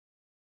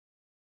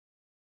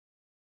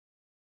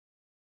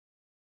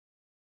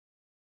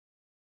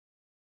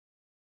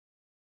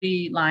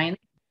the line,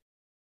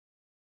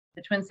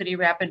 the Twin City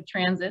Rapid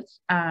Transit,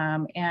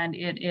 and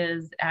it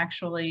is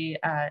actually,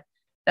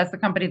 that's the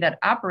company that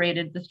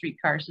operated the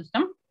streetcar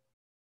system,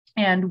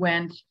 and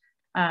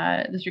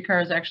the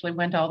streetcars actually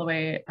went all the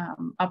way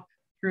up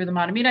through the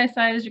Matamidi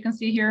side, as you can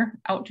see here,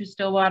 out to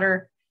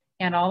Stillwater,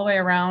 and all the way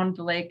around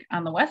the lake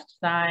on the west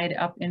side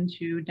up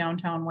into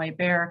downtown White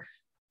Bear,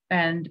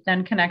 and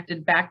then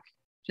connected back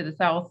to the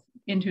south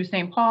into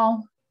St.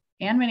 Paul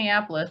and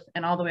Minneapolis,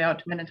 and all the way out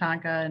to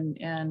Minnetonka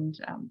and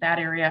that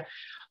area,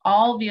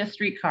 all via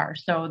streetcar.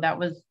 So that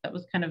was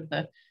kind of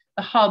the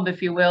hub,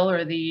 if you will,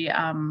 or the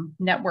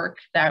network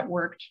that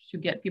worked to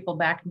get people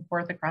back and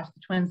forth across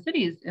the Twin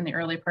Cities in the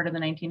early part of the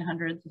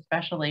 1900s,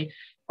 especially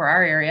for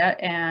our area.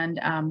 And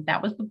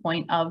that was the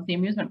point of the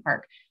amusement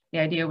park. The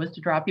idea was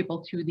to draw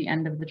people to the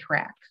end of the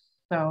tracks.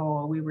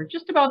 So we were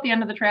just about the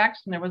end of the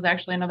tracks, and there was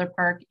actually another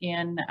park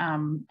in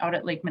out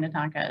at Lake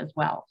Minnetonka as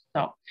well.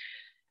 So,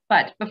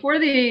 but before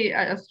the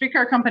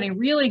streetcar company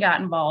really got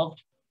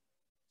involved,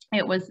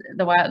 it was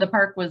the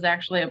park was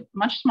actually a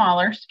much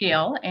smaller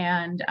scale,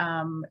 and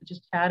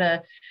just had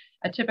a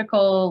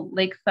typical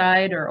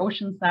lakeside or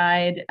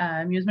oceanside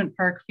amusement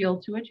park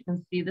feel to it. You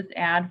can see this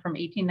ad from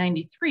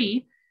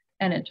 1893,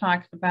 and it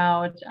talks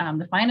about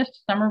the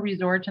finest summer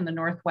resort in the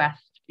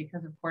Northwest,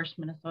 because of course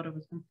Minnesota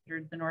was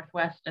considered the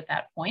Northwest at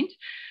that point.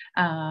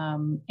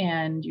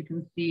 And you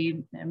can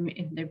see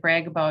they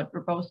brag about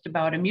or boast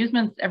about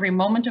amusements every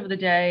moment of the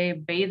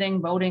day: bathing,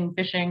 boating,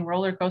 fishing,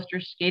 roller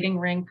coasters, skating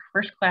rink,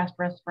 first-class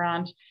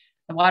restaurant,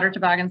 the water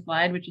toboggan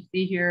slide, which you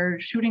see here,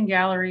 shooting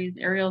galleries,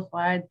 aerial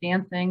slides,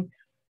 dancing,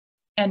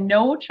 and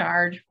no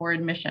charge for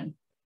admission,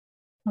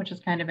 which is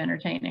kind of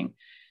entertaining.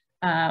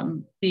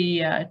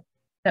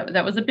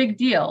 That was a big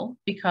deal,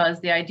 because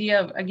the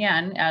idea of,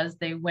 again, as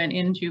they went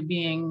into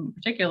being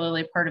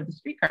particularly part of the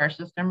streetcar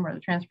system or the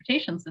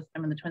transportation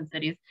system in the Twin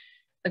Cities,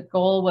 the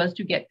goal was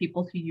to get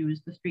people to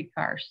use the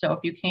streetcar. So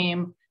if you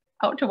came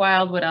out to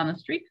Wildwood on the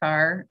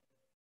streetcar,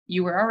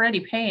 you were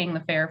already paying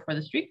the fare for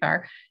the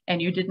streetcar, and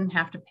you didn't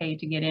have to pay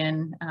to get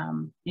in.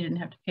 You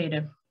didn't have to pay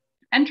to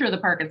enter the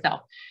park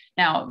itself.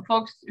 Now,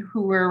 folks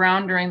who were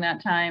around during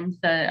that time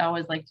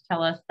always like to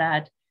tell us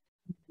that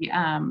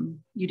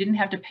you didn't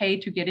have to pay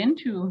to get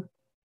into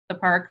the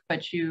park,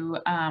 but you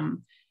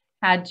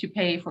had to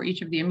pay for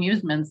each of the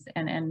amusements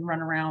and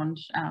run around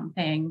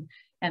paying.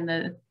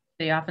 And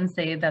they often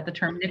say that the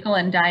term nickel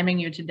and diming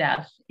you to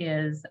death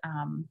is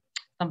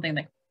something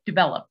that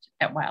developed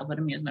at Wildwood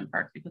Amusement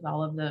Park, because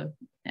all of the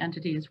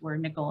entities were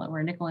nickel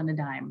and a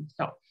dime.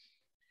 So,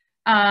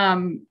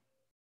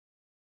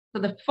 so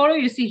the photo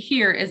you see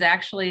here is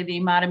actually the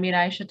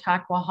Matamidi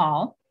Chautauqua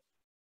Hall.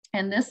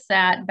 And this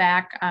sat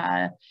back,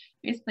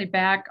 basically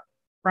back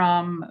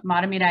from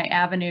Matamidi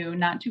Avenue,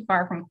 not too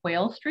far from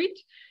Quail Street,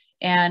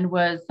 and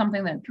was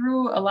something that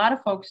drew a lot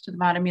of folks to the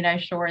Matamidi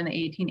shore in the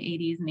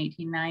 1880s and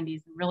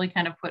 1890s, and really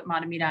kind of put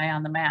Matamidi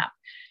on the map.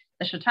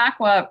 The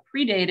Chautauqua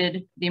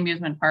predated the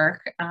amusement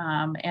park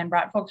and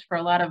brought folks for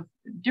a lot of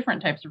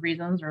different types of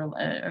reasons, or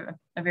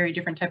a very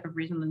different type of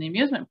reason than the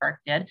amusement park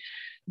did.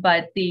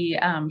 But the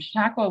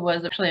Chautauqua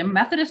was actually a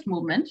Methodist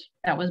movement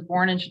that was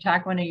born in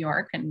Chautauqua, New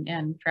York,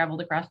 and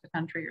traveled across the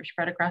country, or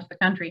spread across the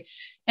country.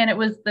 And it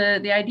was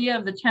the idea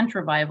of the tent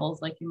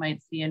revivals, like you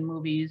might see in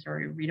movies or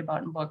you read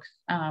about in books,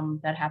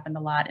 that happened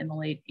a lot in the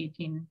late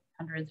 1800s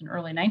and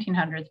early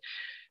 1900s.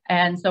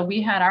 And so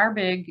we had our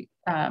big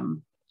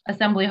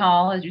assembly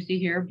hall, as you see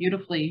here,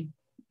 beautifully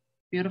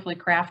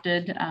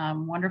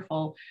crafted,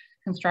 wonderful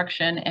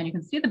construction. And you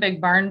can see the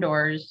big barn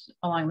doors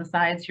along the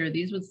sides here.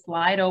 These would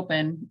slide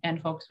open, and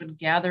folks would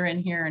gather in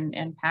here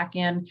and pack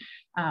in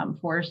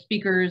for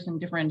speakers and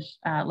different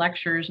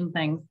lectures and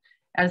things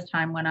as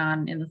time went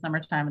on in the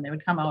summertime, and they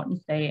would come out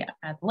and stay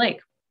at the lake.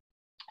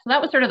 So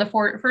that was sort of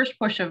the first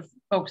push of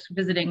folks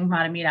visiting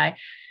Matamidi.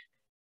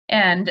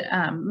 And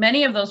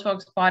many of those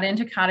folks bought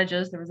into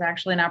cottages. There was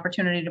actually an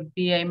opportunity to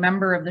be a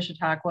member of the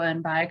Chautauqua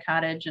and buy a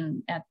cottage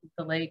at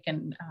the lake,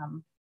 and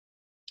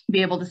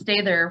be able to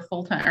stay there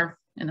full time, or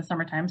in the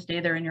summertime, stay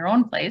there in your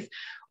own place.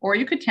 Or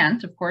you could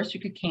tent, of course, you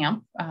could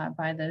camp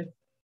by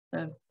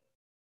the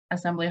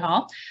assembly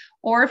hall.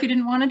 Or if you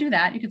didn't want to do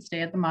that, you could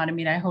stay at the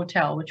Matamidi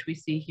Hotel, which we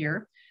see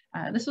here.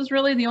 This was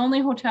really the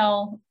only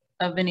hotel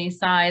of any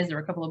size. There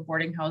were a couple of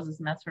boarding houses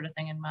and that sort of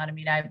thing in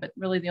Matamidi, but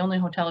really the only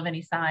hotel of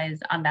any size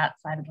on that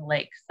side of the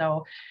lake.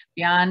 So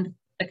beyond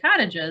the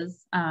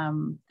cottages,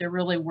 there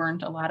really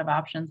weren't a lot of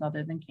options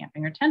other than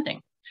camping or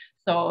tenting.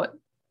 So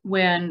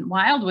when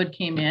Wildwood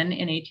came in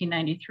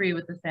 1893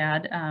 with this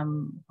ad,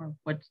 or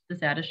what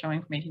this ad is showing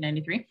from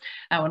 1893,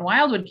 when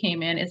Wildwood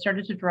came in, it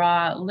started to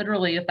draw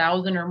literally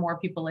 1,000 or more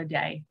people a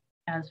day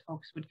as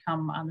folks would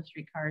come on the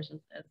streetcars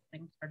as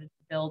things started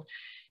to build.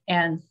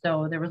 And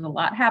so there was a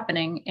lot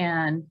happening,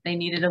 and they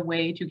needed a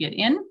way to get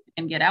in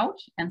and get out,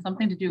 and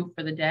something to do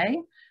for the day,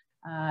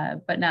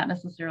 but not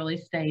necessarily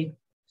stay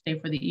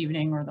for the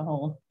evening or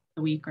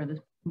the week, or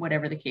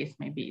whatever the case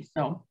may be.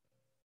 So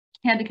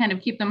had to kind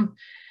of keep them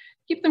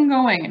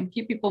going and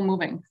keep people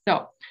moving.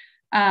 So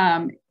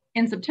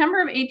In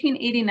September of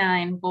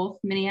 1889, both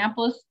the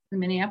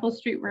Minneapolis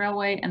Street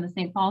Railway and the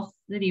St. Paul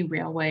City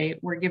Railway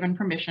were given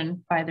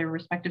permission by their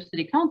respective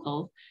city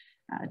councils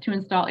to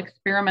install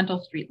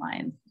experimental street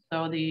lines.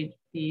 So the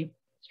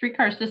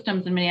streetcar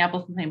systems in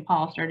Minneapolis and St.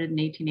 Paul started in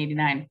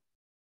 1889.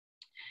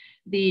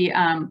 The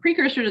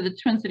precursor to the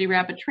Twin City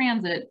Rapid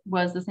Transit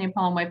was the St.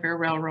 Paul and White Bear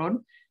Railroad,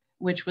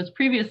 which was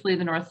previously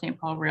the North St.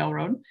 Paul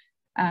Railroad.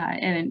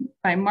 And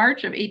by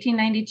March of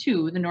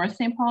 1892, the North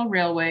St. Paul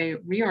Railway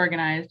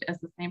reorganized as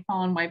the St.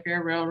 Paul and White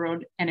Bear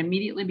Railroad and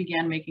immediately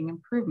began making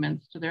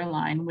improvements to their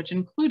line, which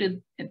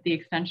included the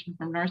extension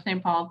from North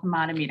St. Paul to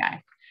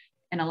Matamidi,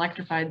 and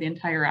electrified the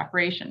entire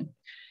operation.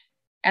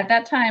 At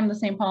that time, the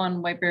St. Paul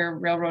and White Bear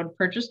Railroad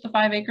purchased the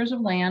 5 acres of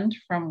land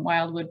from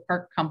Wildwood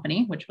Park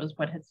Company, which was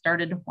what had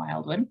started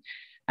Wildwood,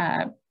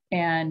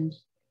 and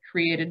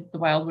created the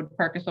Wildwood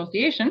Park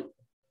Association,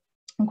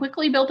 and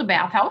quickly built a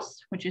bathhouse,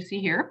 which you see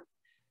here.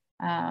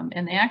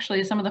 And they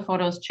actually, some of the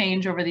photos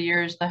change over the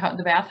years.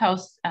 The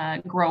bathhouse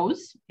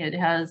grows. It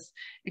has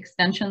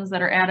extensions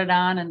that are added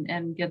on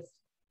and gets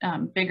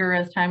bigger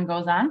as time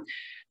goes on.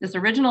 This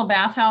original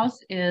bathhouse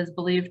is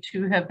believed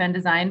to have been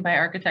designed by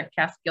architect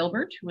Cass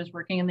Gilbert, who was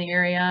working in the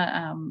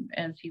area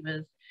as he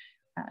was,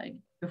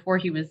 before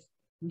he was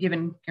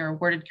given or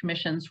awarded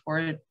commissions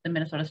for the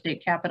Minnesota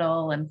State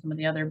Capitol and some of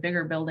the other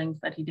bigger buildings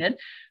that he did.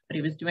 But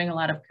he was doing a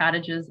lot of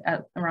cottages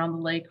around the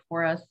lake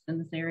for us in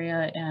this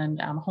area,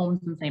 and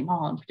homes in St.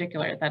 Paul in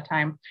particular at that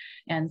time.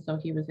 And so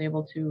he was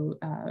able to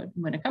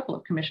win a couple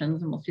of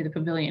commissions, and we'll see the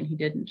pavilion he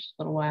did in just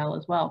a little while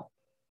as well.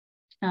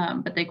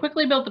 But they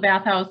quickly built the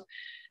bathhouse,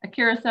 a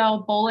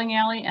carousel, bowling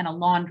alley, and a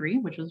laundry,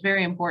 which was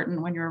very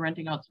important when you were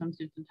renting out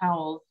swimsuits and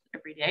towels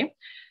every day.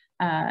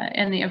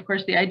 And of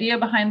course, the idea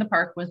behind the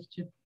park was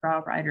to draw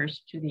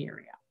riders to the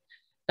area.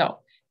 So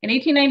in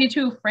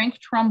 1892, Frank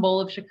Trumbull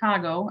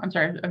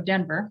of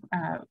Denver,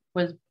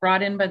 was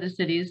brought in by the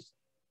cities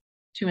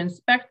to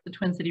inspect the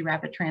Twin City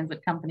Rapid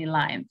Transit Company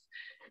lines.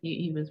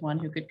 He was one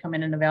who could come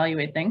in and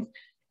evaluate things.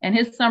 And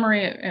his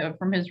summary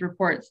from his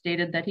report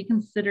stated that he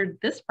considered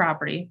this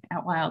property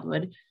at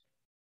Wildwood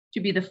to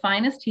be the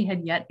finest he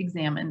had yet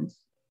examined.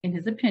 In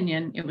his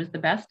opinion, it was the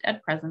best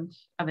at present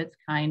of its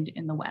kind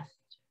in the West.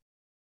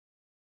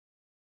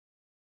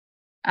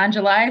 On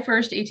July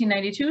 1st,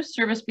 1892,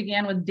 service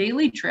began with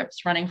daily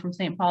trips running from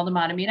St. Paul to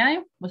Matamidi,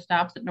 with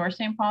stops at North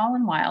St. Paul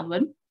and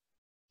Wildwood.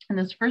 And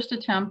this first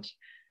attempt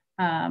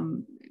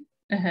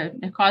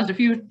it caused a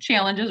few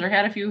challenges, or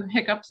had a few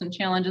hiccups and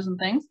challenges and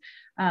things.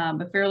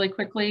 But fairly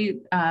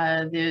quickly,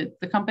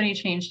 the company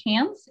changed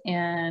hands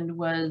and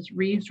was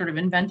sort of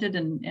invented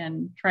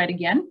and tried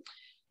again.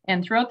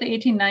 And throughout the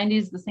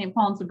 1890s, the St.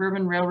 Paul and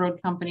Suburban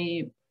Railroad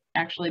Company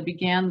actually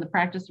began the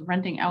practice of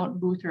renting out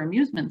booth or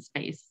amusement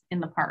space in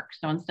the park.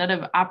 So instead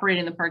of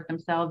operating the park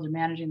themselves or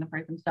managing the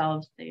park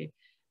themselves, they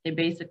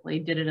basically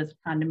did it as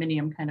a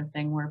condominium kind of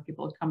thing, where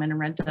people would come in and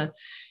rent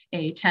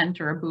a tent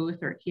or a booth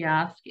or a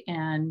kiosk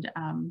and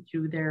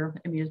do their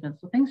amusement.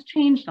 So things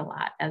changed a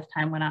lot as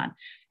time went on.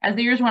 As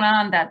the years went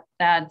on,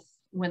 that's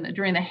when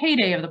during the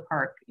heyday of the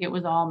park, it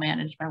was all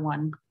managed by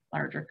one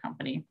larger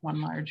company,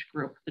 one large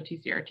group, the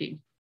TCRT.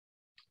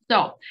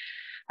 So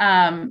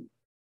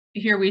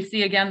here we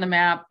see again the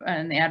map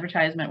and the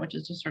advertisement, which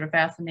is just sort of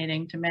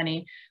fascinating to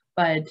many.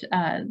 But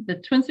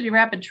the Twin City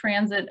Rapid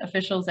Transit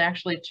officials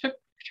actually took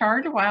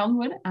charge of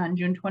Wildwood on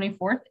June 24th,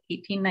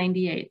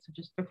 1898, so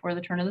just before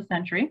the turn of the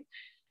century.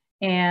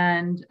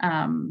 And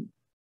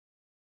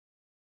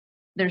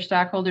their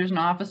stockholders and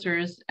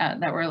officers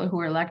who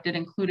were elected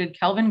included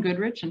Kelvin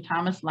Goodrich and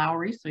Thomas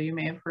Lowry. So you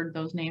may have heard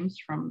those names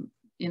from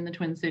in the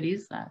Twin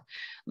Cities,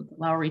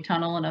 Lowry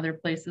Tunnel and other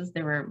places.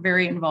 They were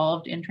very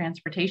involved in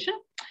transportation.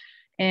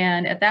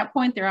 And at that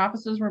point, their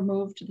offices were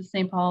moved to the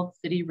St. Paul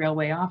City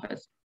Railway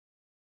office.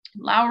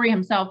 Lowry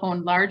himself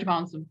owned large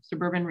amounts of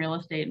suburban real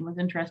estate and was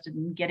interested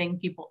in getting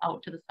people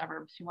out to the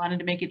suburbs. He wanted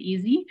to make it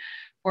easy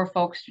for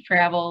folks to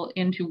travel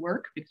into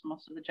work, because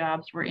most of the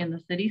jobs were in the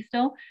city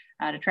still,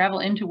 to travel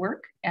into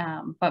work,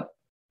 but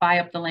buy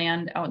up the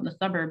land out in the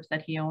suburbs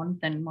that he owned,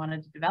 then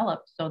wanted to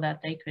develop so that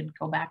they could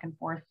go back and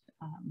forth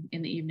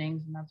in the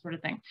evenings and that sort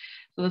of thing.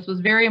 So this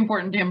was very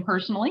important to him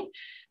personally,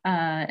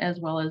 as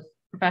well as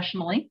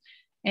professionally.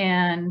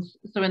 And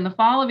so in the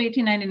fall of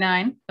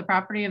 1899, the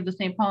property of the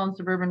St. Paul and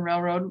Suburban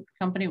Railroad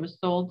Company was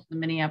sold to the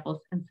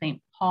Minneapolis and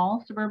St.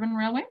 Paul Suburban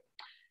Railway.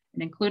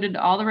 It included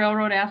all the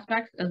railroad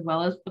aspects as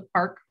well as the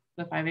park,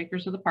 the 5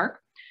 acres of the park.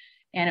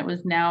 And it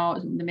was now,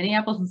 the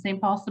Minneapolis and St.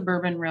 Paul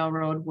Suburban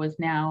Railroad was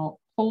now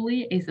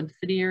wholly a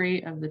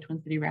subsidiary of the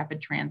Twin City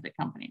Rapid Transit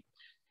Company.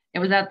 It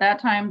was at that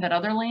time that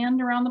other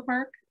land around the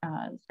park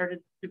started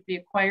to be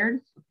acquired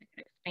so they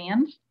could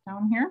expand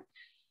down here.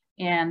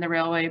 And the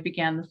railway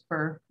began the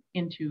spur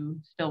into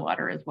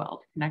Stillwater as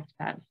well to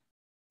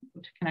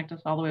connect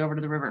us all the way over to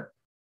the river.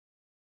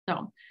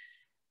 So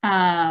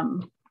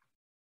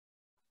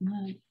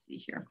let's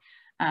see here.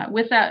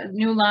 With that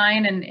new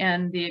line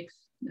and the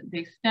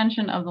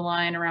extension of the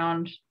line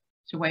around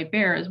to White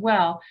Bear as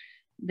well,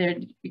 there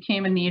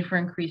became a need for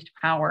increased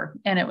power.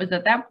 And it was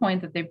at that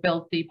point that they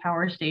built the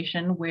power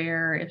station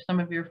where, if some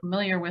of you are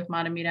familiar with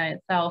Mahtomedi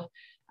itself,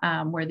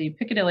 where the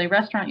Piccadilly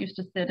restaurant used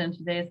to sit, and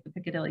today is the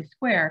Piccadilly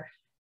Square,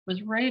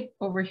 was right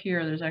over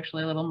here. There's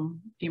actually a little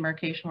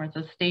demarcation where it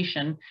says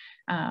station,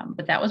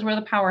 but that was where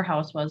the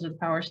powerhouse was, or the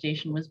power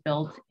station was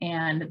built.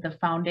 And the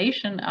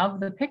foundation of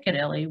the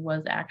Piccadilly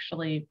was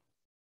actually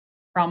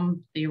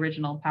from the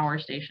original power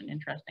station,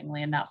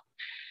 interestingly enough.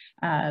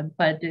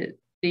 But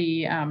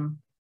the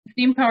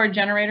steam-powered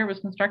generator was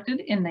constructed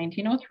in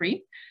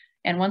 1903.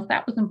 And once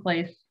that was in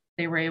place,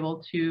 they were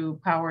able to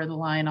power the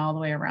line all the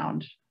way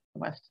around the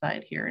west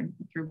side here and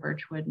through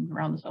Birchwood and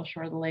around the south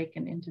shore of the lake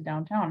and into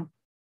downtown.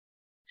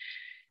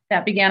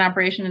 That began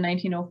operation in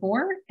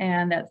 1904,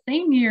 and that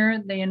same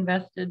year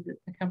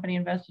the company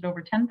invested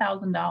over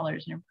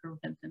 $10,000 in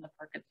improvements in the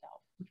park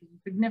itself, which is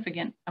a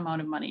significant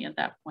amount of money at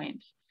that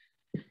point.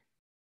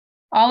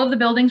 All of the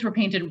buildings were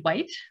painted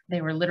white.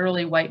 They were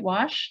literally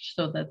whitewashed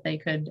so that they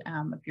could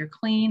appear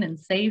clean and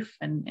safe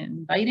and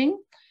inviting.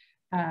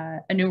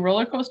 A new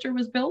roller coaster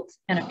was built,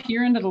 and a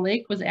pier into the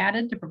lake was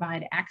added to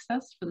provide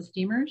access for the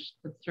steamers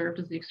that served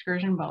as the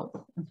excursion boats.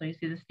 And so you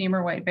see the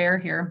steamer White Bear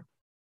here.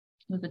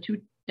 It was a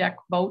 2-deck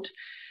boat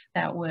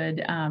that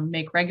would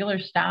make regular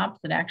stops,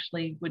 that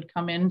actually would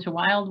come into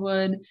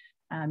Wildwood,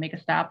 make a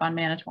stop on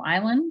Manitou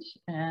Island,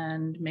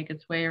 and make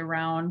its way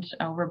around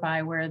over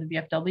by where the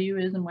VFW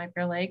is in White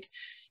Bear Lake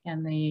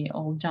and the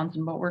old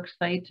Johnson Boatworks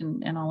site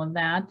and all of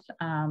that.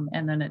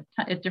 And then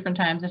at different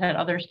times it had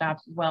other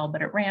stops as well,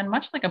 but it ran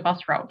much like a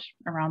bus route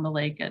around the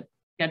lake at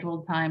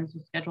scheduled times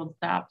with scheduled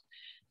stops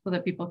so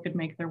that people could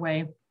make their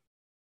way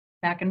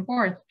back and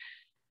forth.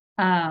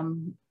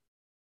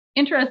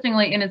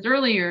 Interestingly, in its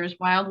early years,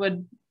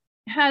 Wildwood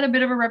had a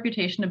bit of a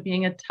reputation of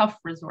being a tough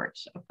resort,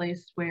 a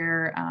place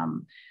where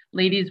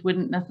ladies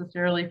wouldn't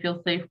necessarily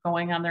feel safe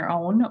going on their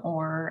own,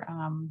 or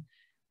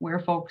where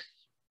folks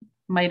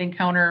might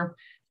encounter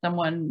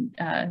someone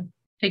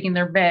taking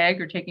their bag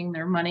or taking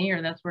their money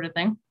or that sort of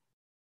thing.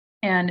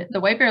 And the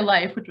White Bear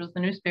Life, which was the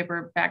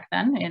newspaper back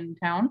then in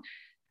town,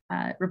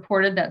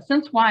 reported that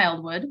since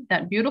Wildwood,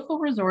 that beautiful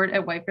resort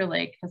at White Bear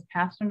Lake has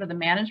passed under the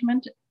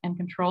management and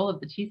control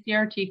of the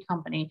TCRT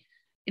company,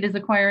 it is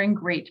acquiring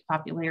great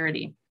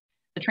popularity.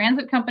 The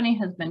transit company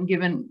has been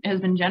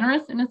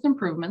generous in its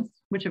improvements,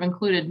 which have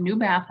included new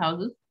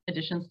bathhouses,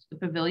 additions to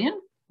the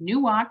pavilion, new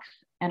walks,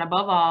 and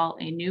above all,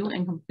 a new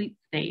and complete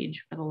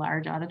stage for the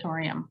large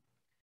auditorium.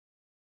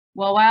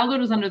 While Wildwood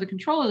was under the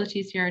control of the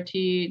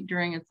TCRT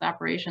during its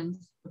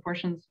operations, the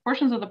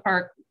portions of the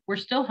park were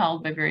still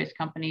held by various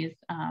companies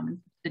and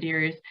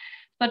subsidiaries,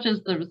 such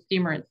as the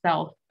steamer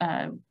itself,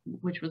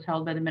 which was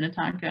held by the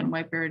Minnetonka and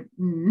White Bear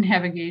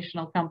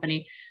Navigational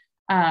Company.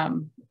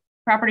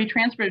 Property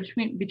transferred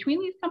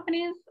between these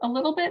companies a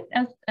little bit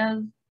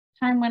as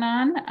time went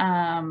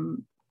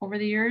on over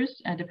the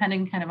years,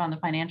 depending kind of on the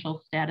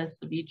financial status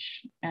of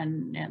each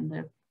and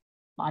the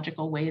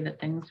logical way that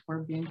things were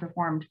being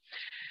performed.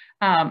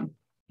 So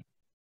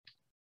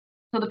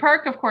the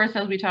park, of course,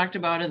 as we talked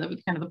about, it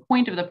was kind of the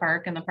point of the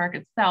park, and the park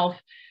itself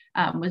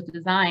was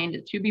designed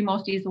to be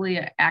most easily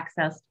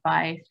accessed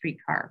by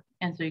streetcar.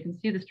 And so you can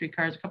see the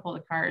streetcars, a couple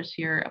of the cars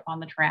here up on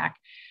the track.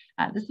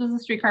 This is the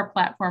streetcar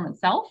platform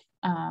itself,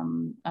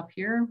 up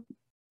here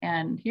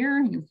and here.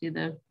 You can see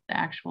the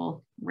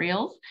actual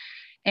rails.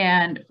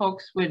 And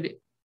folks would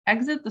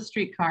exit the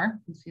streetcar,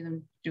 you can see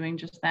them doing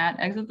just that,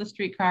 exit the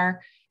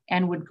streetcar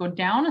and would go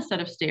down a set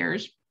of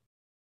stairs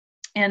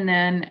and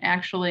then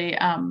actually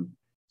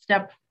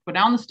go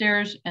down the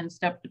stairs and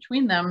step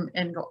between them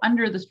and go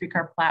under the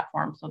streetcar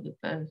platform so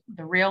that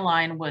the rail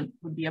line would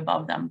be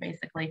above them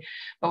basically,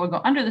 but would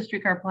go under the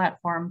streetcar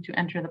platform to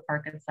enter the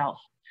park itself.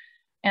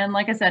 And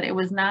like I said, it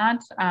was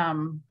not,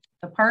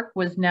 the park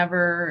was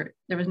never,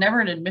 there was never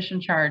an admission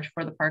charge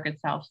for the park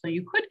itself. So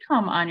you could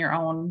come on your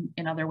own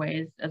in other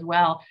ways as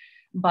well.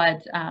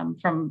 But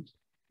from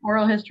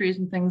oral histories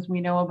and things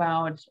we know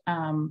about,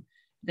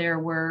 there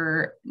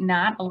were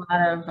not a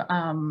lot of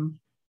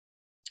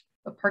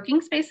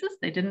parking spaces.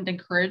 They didn't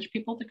encourage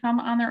people to come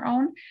on their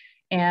own.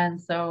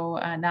 And so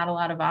not a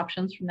lot of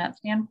options from that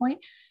standpoint.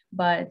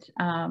 But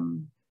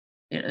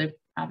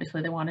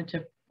obviously they wanted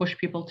to push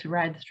people to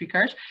ride the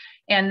streetcars.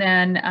 And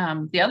then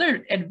the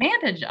other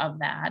advantage of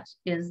that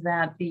is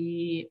that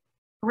the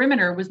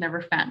perimeter was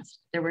never fenced.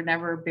 There were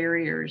never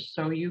barriers.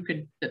 So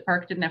the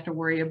park didn't have to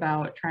worry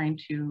about trying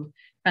to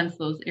fence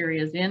those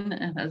areas in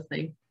as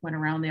they went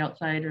around the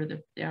outside or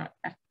the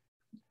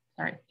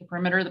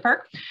perimeter of the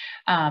park,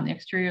 the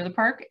exterior of the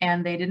park.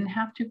 And they didn't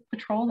have to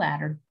patrol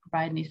that or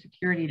provide any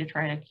security to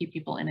try to keep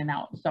people in and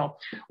out. So,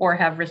 or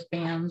have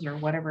wristbands or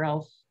whatever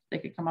else they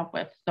could come up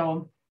with.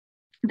 So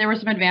there were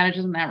some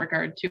advantages in that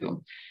regard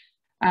too.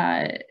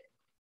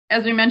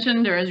 As we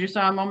mentioned, or as you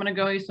saw a moment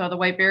ago, you saw the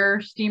White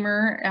Bear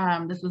steamer.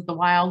 This is the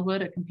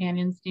Wildwood, a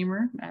companion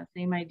steamer,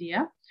 same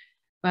idea.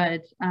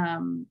 But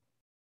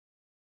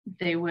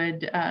they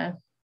would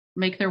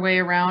make their way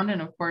around.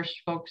 And of course,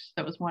 folks,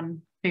 that was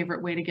one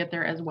favorite way to get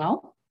there as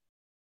well.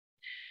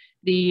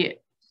 The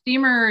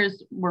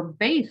steamers were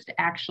based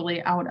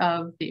actually out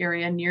of the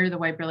area near the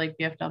White Bear Lake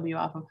VFW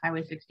off of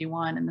Highway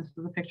 61. And this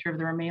is a picture of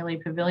the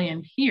Ramaley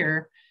Pavilion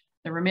here.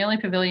 The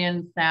Ramaley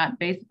Pavilion sat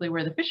basically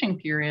where the fishing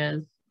pier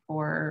is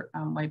for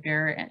White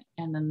Bear,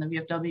 and then the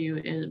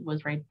VFW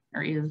was right,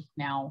 or is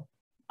now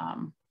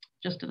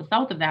just to the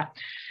south of that.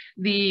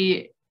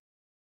 The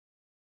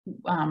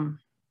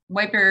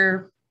White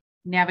Bear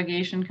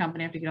Navigation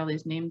Company, I have to get all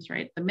these names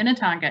right. The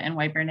Minnetonka and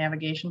White Bear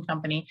Navigation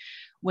Company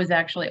was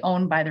actually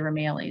owned by the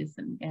Ramaleys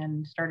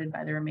and started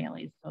by the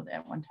Ramaleys. So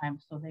at one time,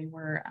 so they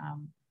were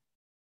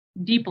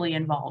deeply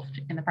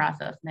involved in the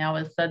process. Now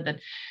it's said that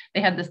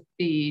they had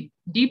the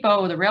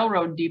depot, the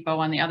railroad depot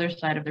on the other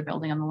side of their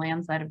building, on the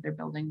land side of their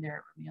building there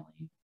at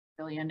Ramaley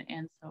Pavilion.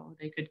 And so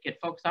they could get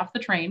folks off the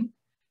train,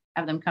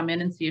 have them come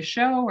in and see a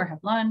show or have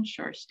lunch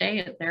or stay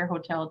at their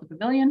hotel at the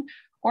pavilion,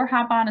 or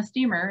hop on a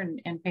steamer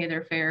and pay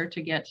their fare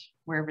to get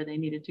wherever they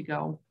needed to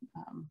go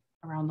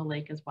around the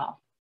lake as well.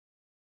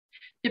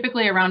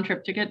 Typically a round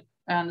trip ticket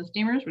on the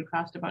steamers would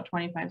cost about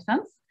 25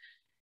 cents.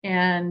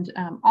 And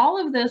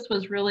all of this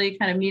was really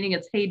kind of meeting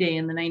its heyday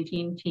in the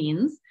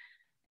 19-teens.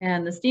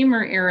 And the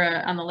steamer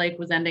era on the lake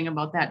was ending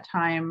about that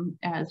time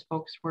as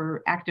folks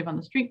were active on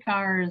the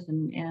streetcars,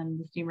 and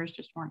the steamers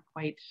just weren't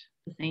quite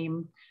the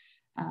same,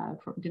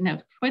 didn't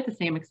have quite the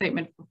same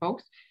excitement for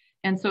folks.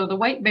 And so the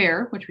White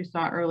Bear, which we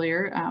saw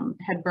earlier,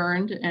 had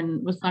burned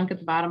and was sunk at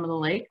the bottom of the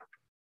lake.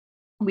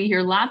 We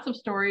hear lots of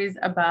stories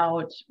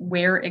about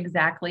where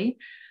exactly,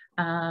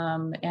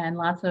 and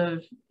lots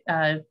of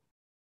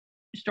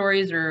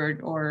stories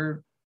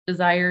or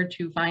desire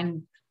to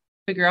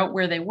figure out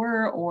where they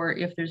were, or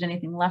if there's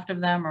anything left of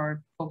them,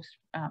 or folks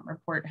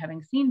report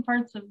having seen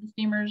parts of the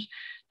steamers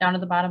down at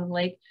the bottom of the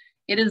lake.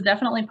 It is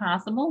definitely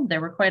possible.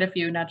 There were quite a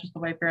few, not just the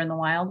White Bear and the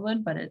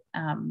Wildwood, but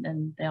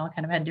and they all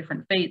kind of had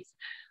different fates.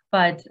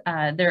 But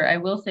I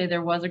will say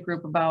there was a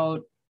group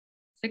about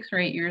 6 or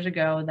 8 years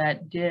ago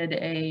that did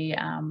a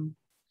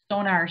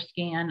sonar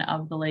scan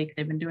of the lake.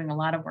 They've been doing a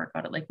lot of work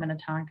out at Lake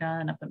Minnetonka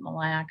and up at Mille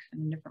Lacs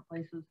and in different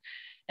places,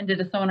 and did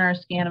a sonar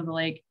scan of the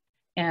lake.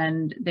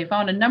 And they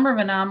found a number of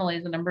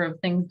anomalies, a number of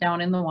things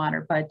down in the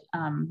water, but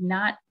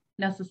not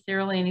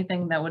necessarily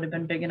anything that would have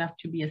been big enough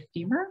to be a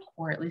steamer,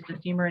 or at least a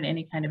steamer in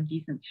any kind of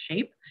decent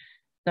shape.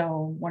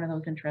 So one of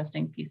those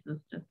interesting pieces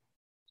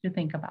to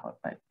think about.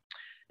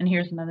 And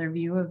here's another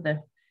view of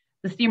the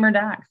steamer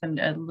docks and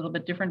a little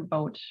bit different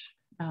boat.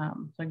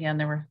 So again,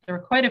 there were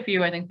quite a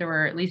few. I think there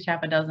were at least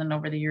half a dozen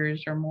over the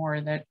years or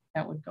more that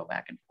would go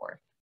back and forth.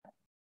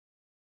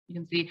 You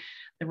can see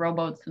the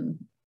rowboats and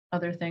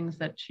other things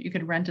that you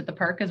could rent at the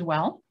park as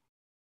well.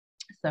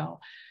 So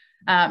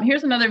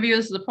here's another view.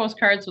 This is a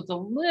postcard, so it's a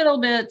little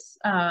bit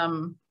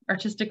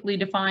artistically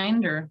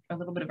defined, or a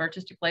little bit of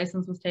artistic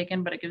license was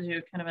taken, but it gives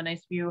you kind of a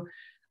nice view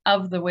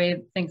of the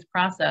way things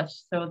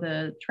processed. So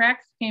the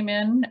tracks came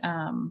in,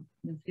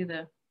 you can see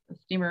the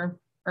steamer,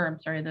 or I'm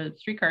sorry, the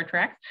streetcar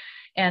tracks,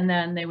 and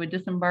then they would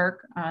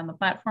disembark on the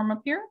platform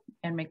up here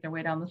and make their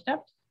way down the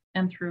steps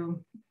and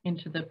through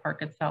into the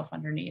park itself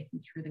underneath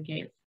and through the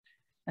gates.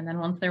 And then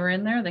once they were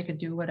in there, they could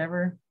do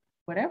whatever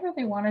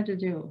they wanted to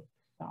do.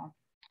 So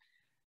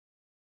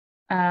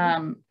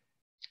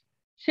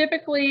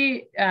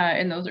typically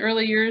in those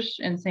early years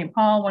in St.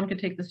 Paul, one could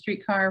take the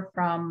streetcar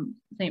from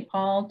St.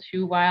 Paul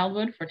to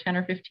Wildwood for 10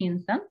 or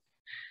 15 cents,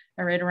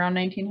 right around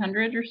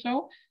 1900 or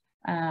so.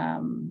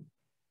 And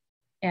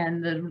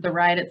the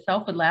ride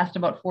itself would last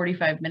about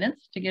 45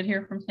 minutes to get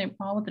here from St.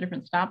 Paul with the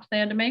different stops they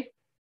had to make.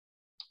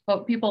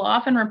 But people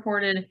often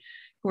reported,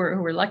 who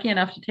were lucky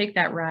enough to take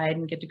that ride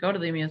and get to go to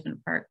the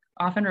amusement park,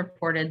 often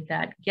reported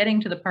that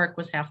getting to the park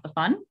was half the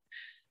fun,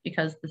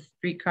 because the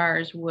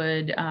streetcars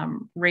would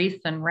race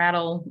and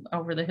rattle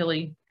over the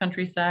hilly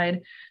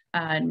countryside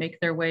and make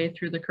their way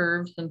through the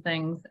curves and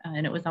things.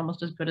 And it was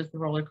almost as good as the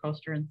roller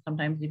coaster, and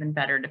sometimes even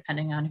better,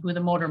 depending on who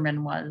the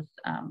motorman was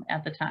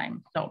at the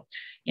time. So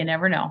you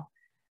never know.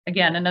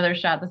 Again, another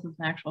shot. This is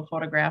an actual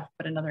photograph,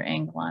 but another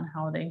angle on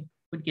how they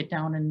would get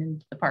down and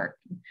into the park.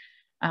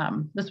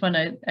 This one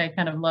I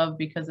kind of love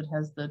because it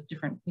has the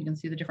different, you can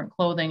see the different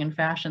clothing and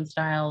fashion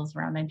styles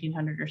around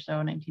 1900 or so,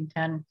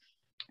 1910,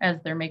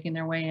 as they're making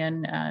their way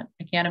in. I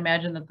can't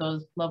imagine that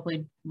those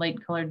lovely light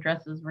colored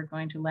dresses were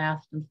going to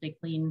last and stay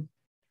clean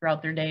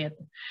throughout their day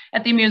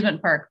at the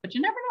amusement park, but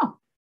you never know.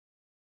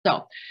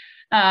 So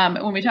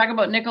when we talk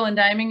about nickel and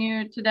diming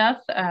you to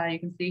death, you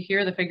can see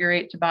here the figure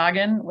 8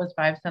 toboggan was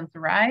 5 cents a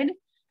ride.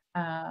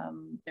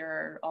 There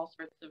are all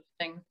sorts of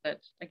things that,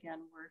 again,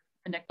 were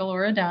a nickel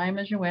or a dime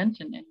as you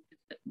went, and you could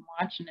sit and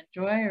watch and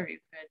enjoy, or you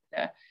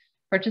could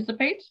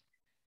participate.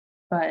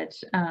 But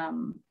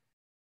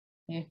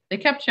they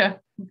kept you,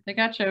 they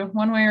got you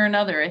one way or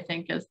another, I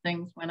think, as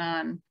things went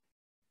on.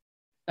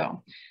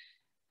 So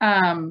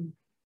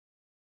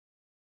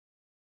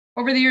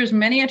over the years,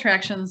 many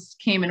attractions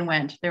came and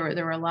went. There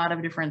were a lot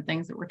of different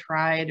things that were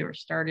tried or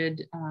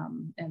started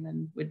and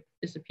then would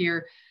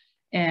disappear,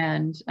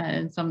 and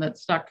some that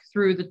stuck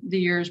through the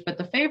years. But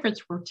the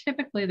favorites were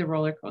typically the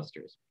roller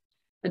coasters.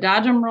 The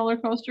Dodgem roller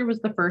coaster was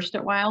the first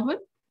at Wildwood,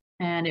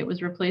 and it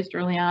was replaced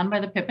early on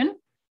by the Pippin.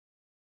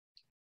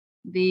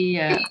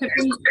 The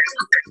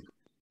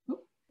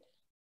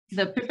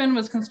Pippin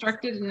was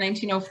constructed in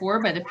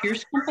 1904 by the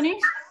Pierce Company,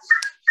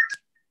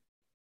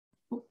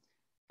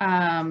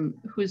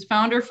 whose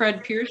founder,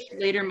 Fred Pierce,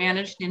 later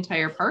managed the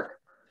entire park.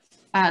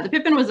 The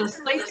Pippin was a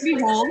sight to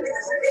behold.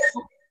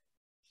 Oh,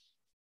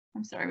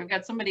 I'm sorry, we've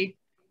got somebody,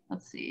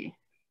 let's see.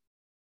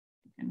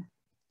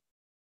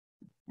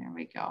 There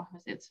we go.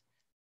 It's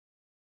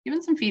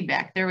giving some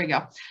feedback. There we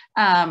go.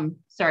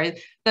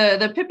 Sorry,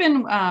 the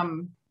Pippin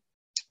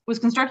was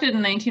constructed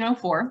in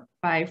 1904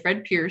 by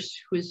Fred Pierce,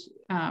 who's,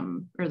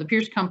 or the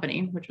Pierce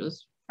Company, which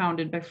was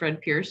founded by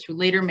Fred Pierce, who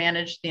later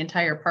managed the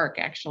entire park,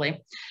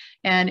 actually.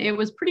 And it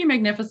was pretty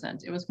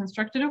magnificent. It was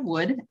constructed of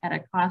wood at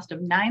a cost of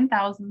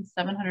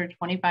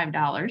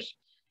 $9,725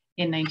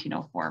 in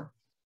 1904.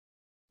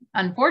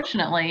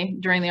 Unfortunately,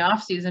 during the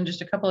off season,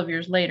 just a couple of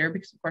years later,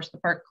 because of course the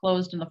park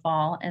closed in the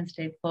fall and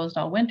stayed closed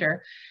all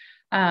winter,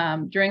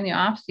 during the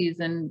off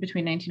season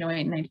between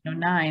 1908 and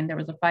 1909, there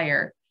was a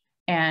fire,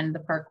 and the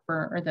park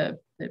burned, or the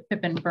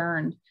Pippin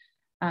burned.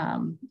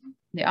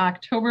 The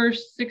October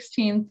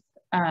 16th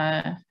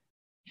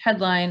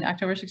headline,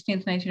 October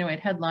 16th, 1908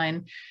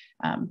 headline,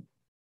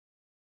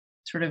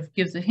 sort of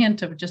gives a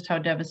hint of just how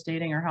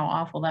devastating or how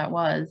awful that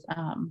was,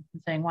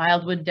 saying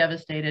Wildwood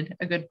devastated,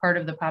 a good part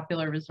of the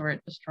popular resort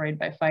destroyed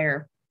by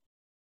fire.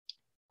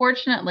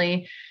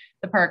 Fortunately,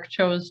 the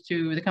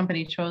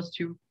company chose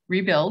to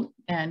rebuild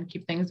and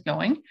keep things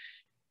going.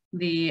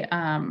 They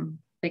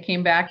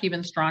came back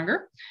even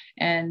stronger.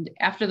 And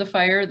after the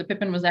fire, the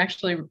Pippin was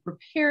actually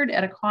repaired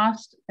at a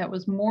cost that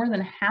was more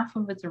than half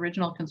of its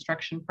original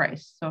construction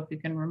price. So if you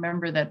can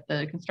remember that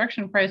the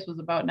construction price was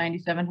about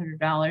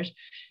 $9,700,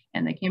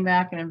 and they came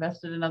back and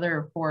invested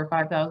another $4,000 or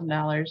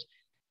 $5,000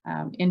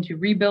 into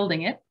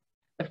rebuilding it.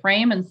 The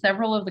frame and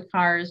several of the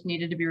cars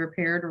needed to be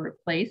repaired or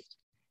replaced.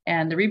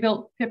 And the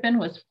rebuilt Pippin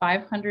was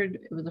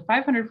it was a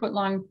 500-foot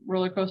long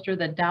roller coaster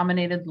that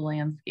dominated the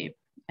landscape.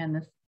 And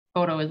this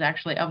photo is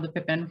actually of the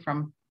Pippin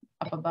from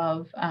up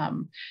above,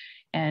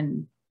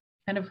 and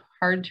kind of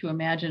hard to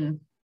imagine,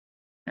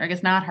 or I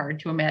guess not hard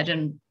to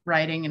imagine,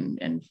 riding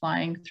and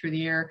flying through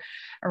the air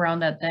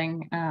around that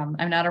thing.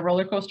 I'm not a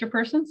roller coaster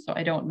person, so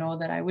I don't know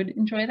that I would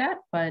enjoy that,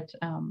 but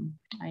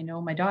I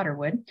know my daughter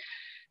would.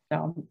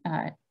 So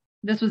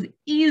this was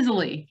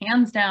easily,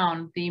 hands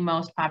down, the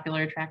most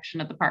popular attraction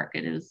at the park.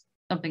 It is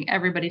something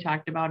everybody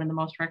talked about, and the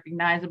most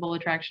recognizable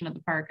attraction at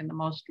the park, and the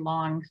most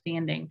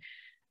long-standing.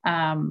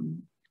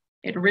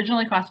 It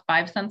originally cost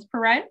 5 cents per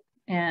ride,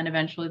 and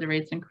eventually the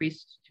rates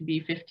increased to be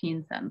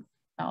 15 cents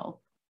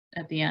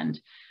at the end.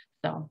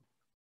 So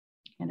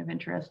kind of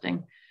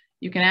interesting.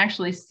 You can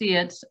actually see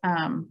it.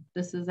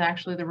 This is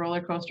actually the roller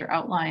coaster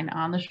outline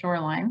on the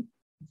shoreline.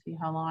 See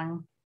how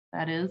long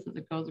that is as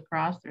it goes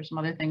across. There's some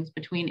other things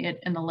between it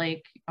and the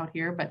lake out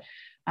here, but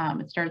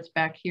it starts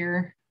back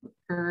here,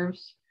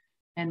 curves,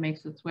 and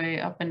makes its way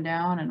up and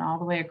down and all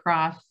the way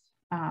across.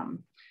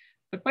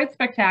 But quite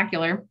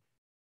spectacular.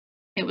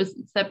 It was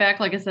set back,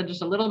 like I said,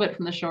 just a little bit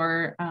from the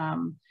shore,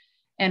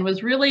 and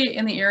was really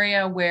in the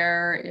area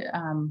where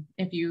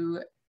if you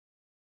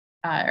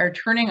are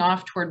turning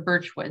off toward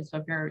Birchwood, so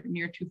if you're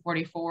near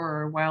 244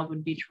 or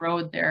Wildwood Beach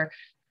Road there,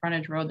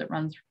 frontage road that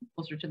runs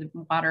closer to the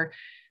water,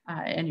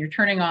 and you're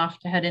turning off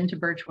to head into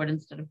Birchwood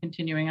instead of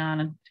continuing on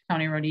to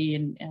County Road E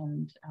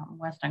and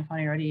west on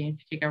County Road E, and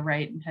you take a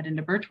right and head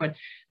into Birchwood,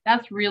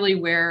 that's really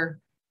where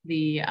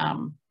the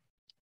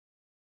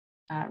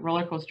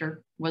roller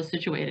coaster was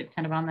situated,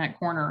 kind of on that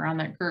corner, on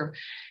that curve.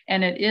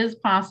 And it is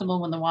possible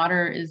when the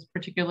water is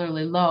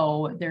particularly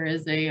low, there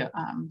is a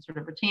sort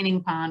of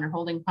retaining pond or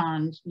holding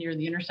pond near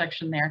the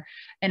intersection there.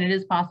 And it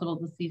is possible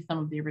to see some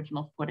of the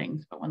original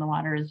footings, but when the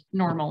water is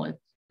normal, it's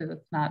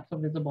not so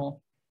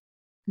visible.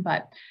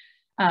 But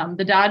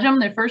the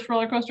Dodgem, the first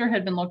roller coaster,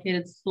 had been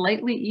located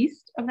slightly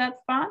east of that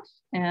spot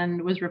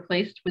and was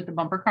replaced with the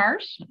bumper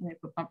cars. They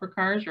put bumper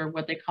cars, or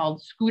what they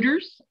called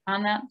scooters,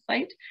 on that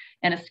site,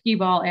 and a skee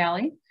ball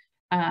alley.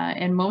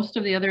 And most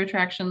of the other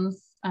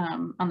attractions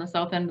on the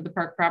south end of the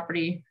park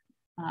property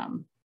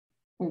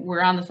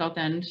were on the south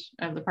end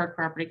of the park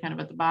property, kind of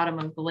at the bottom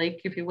of the lake,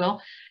 if you will.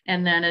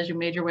 And then as you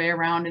made your way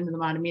around into the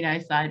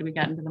Matamidi side, we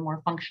got into the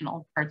more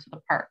functional parts of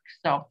the park.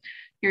 So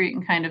here you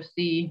can kind of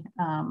see,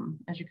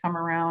 as you come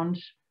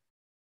around,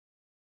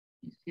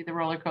 you see the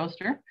roller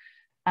coaster.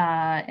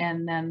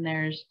 And then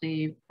there's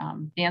the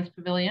dance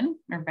pavilion,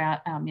 or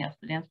yes,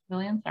 the dance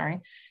pavilion, sorry.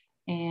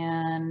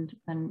 And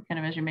then kind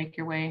of as you make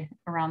your way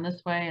around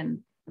this way, and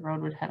the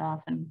road would head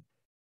off and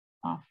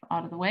off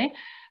out of the way,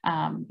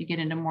 you get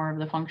into more of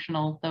the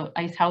functional, the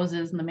ice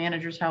houses and the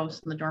manager's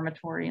house and the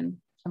dormitory and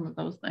some of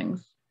those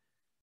things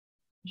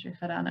as you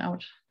head on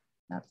out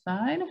that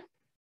side.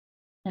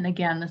 And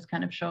again, this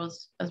kind of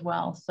shows as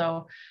well.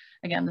 So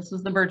again, this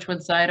is the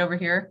Birchwood side over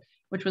here,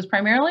 which was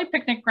primarily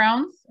picnic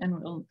grounds,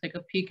 and we'll take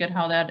a peek at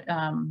how that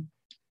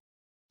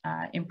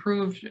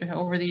improved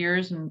over the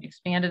years and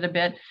expanded a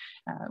bit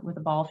with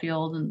a ball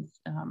field and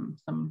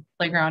some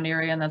playground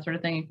area and that sort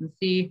of thing. You can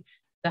see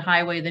the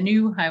highway, the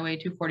new Highway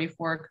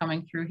 244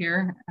 coming through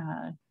here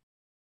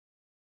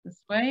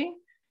this way.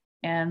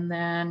 And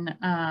then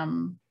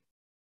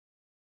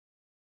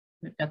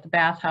we've got the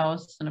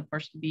bathhouse, and of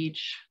course the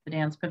beach, the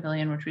dance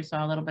pavilion, which we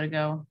saw a little bit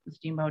ago, the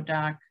steamboat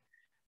dock,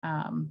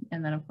 and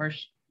then of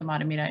course the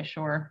Matamidi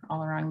shore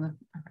all around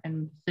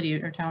the city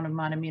or town of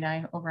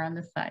Matamidi over on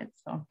this side.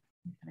 So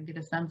kind of get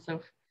a sense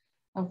of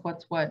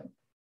what's what.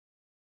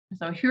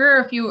 So here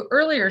are a few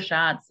earlier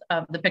shots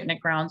of the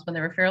picnic grounds when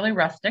they were fairly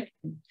rustic,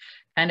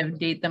 kind of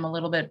date them a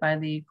little bit by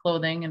the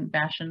clothing and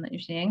fashion that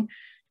you're seeing.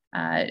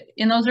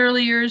 In those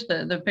early years,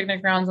 the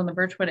picnic grounds on the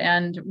Birchwood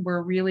end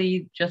were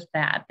really just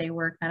that. They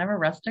were kind of a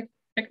rustic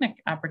picnic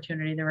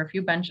opportunity. There were a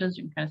few benches.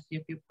 You can kind of see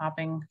a few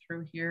popping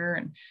through here,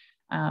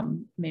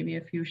 and maybe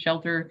a few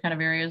shelter kind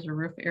of areas or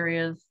roof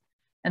areas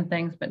and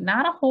things, but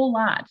not a whole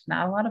lot,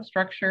 not a lot of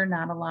structure,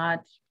 not a lot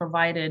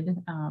provided.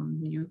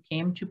 You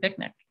came to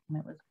picnic, and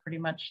it was pretty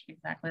much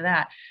exactly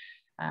that.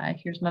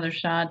 Here's another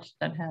shot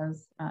that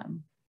has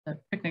the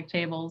picnic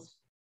tables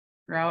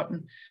throughout,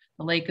 and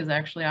the lake is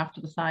actually off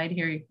to the side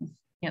here. You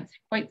can't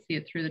quite see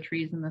it through the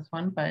trees in this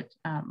one, but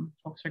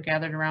folks are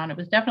gathered around. It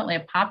was definitely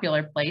a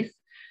popular place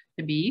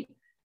to be.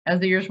 As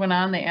the years went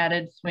on, they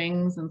added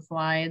swings and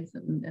slides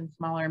and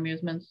smaller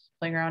amusements,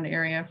 playground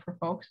area for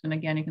folks. And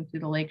again, you can see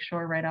the lake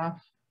shore right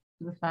off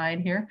to the side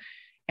here.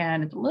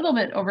 And it's a little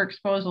bit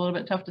overexposed, a little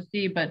bit tough to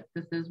see, but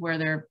this is where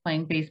they're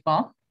playing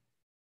baseball.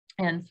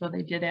 And so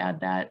they did add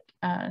that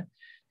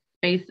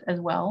space as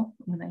well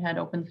when they had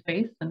open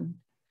space. And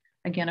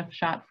again, a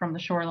shot from the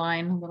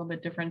shoreline, a little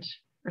bit different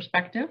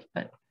perspective,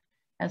 but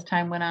as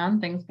time went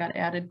on, things got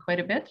added quite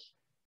a bit.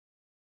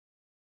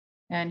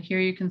 And here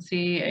you can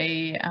see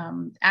a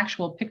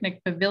actual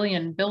picnic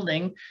pavilion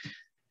building.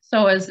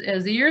 So as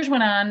the years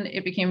went on,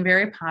 it became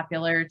very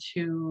popular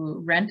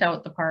to rent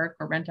out the park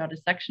or rent out a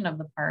section of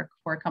the park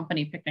for a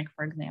company picnic,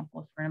 for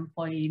example, for an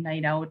employee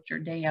night out or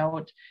day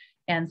out.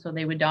 And so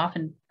they would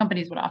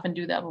companies would often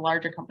do that, the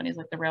larger companies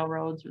like the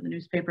railroads or the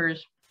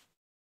newspapers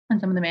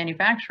and some of the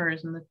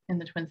manufacturers in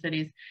the Twin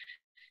Cities.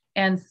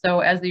 And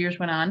so as the years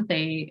went on,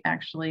 the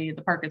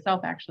park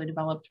itself actually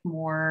developed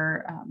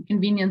more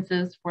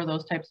conveniences for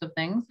those types of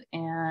things.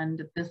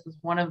 And this is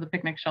one of the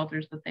picnic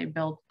shelters that they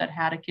built that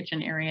had a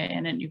kitchen area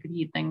in it. You could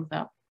heat things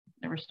up.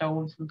 There were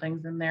stoves and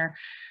things in there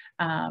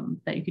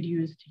that you could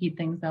use to heat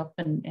things up,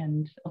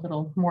 and a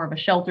little more of a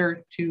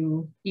shelter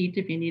to eat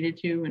if you needed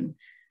to.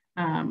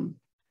 And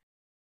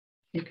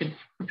you could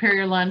prepare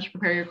your lunch,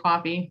 prepare your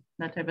coffee,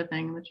 that type of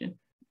thing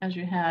as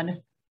you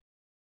had.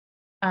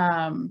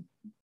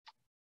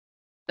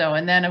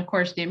 And then of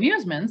course the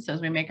amusements,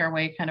 as we make our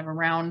way kind of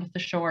around the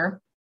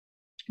shore,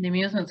 the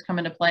amusements come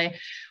into play.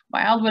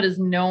 Wildwood is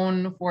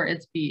known for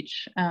its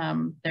beach.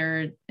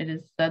 It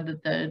is said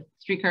that the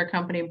streetcar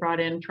company brought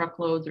in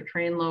truckloads or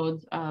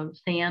trainloads of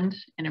sand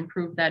and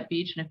improved that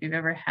beach. And if you've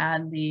ever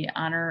had the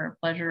honor or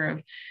pleasure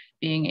of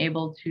being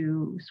able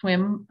to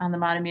swim on the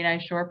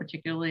Matamidi shore,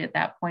 particularly at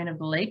that point of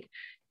the lake,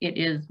 it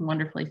is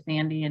wonderfully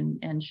sandy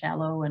and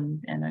shallow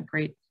and a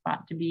great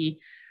spot to be.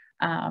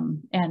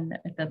 And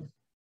that's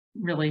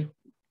really,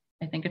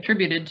 I think,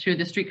 attributed to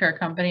the streetcar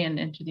company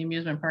and to the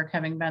amusement park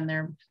having been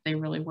there. They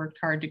really worked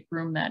hard to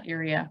groom that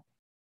area.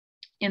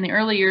 In the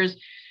early years,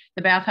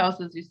 the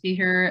bathhouse, as you see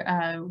here,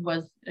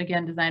 was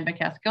again designed by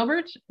Cass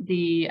Gilbert.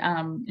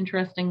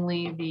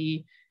 Interestingly,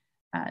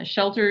 the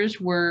shelters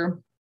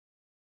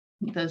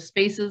the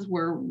spaces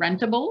were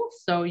rentable,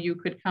 so you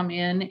could come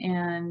in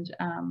and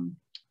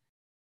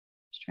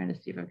just trying to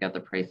see if I've got the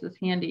prices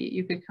handy.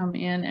 You could come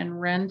in and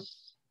rent.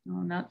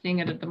 I'm not seeing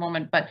it at the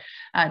moment, but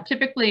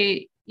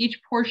typically each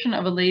portion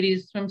of a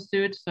lady's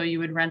swimsuit, so you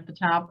would rent the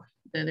top,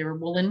 they were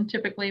woolen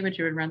typically, but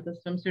you would rent the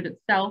swimsuit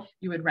itself,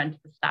 you would rent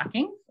the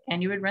stockings,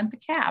 and you would rent the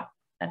cap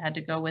that had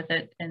to go with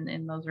it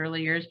in those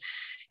early years.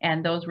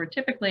 And those were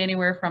typically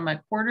anywhere from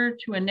a quarter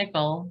to a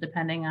nickel,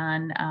 depending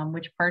on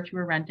which part you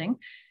were renting.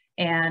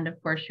 And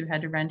of course, you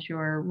had to rent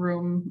your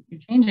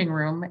changing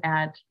room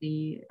at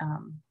the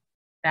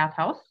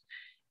bathhouse.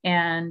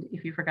 And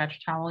if you forgot your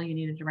towel, you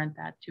needed to rent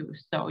that too.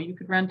 So you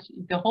could rent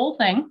the whole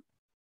thing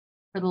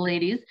for the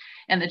ladies,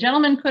 and the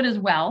gentlemen could as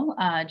well.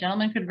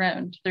 Gentlemen could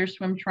rent their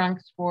swim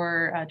trunks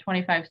for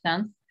 25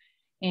 cents.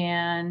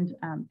 And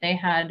they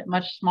had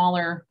much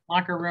smaller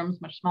locker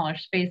rooms, much smaller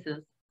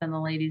spaces than the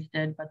ladies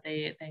did, but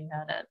they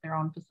had their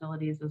own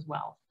facilities as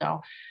well.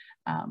 So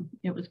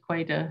it was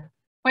quite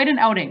an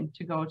outing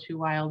to go to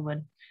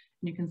Wildwood.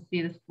 And you can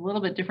see this a little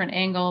bit different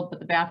angle, but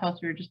the bathhouse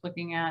we were just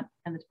looking at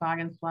and the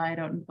toboggan slide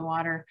out into the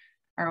water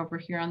are over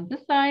here on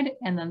this side.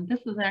 And then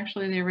this is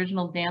actually the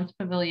original dance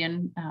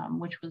pavilion,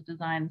 which was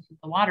designed, this is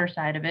the water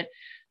side of it,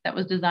 that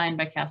was designed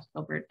by Cass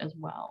Gilbert as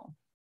well.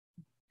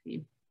 Let's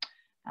see.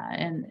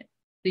 And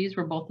these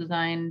were both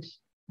designed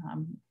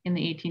in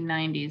the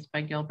 1890s by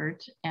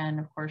Gilbert,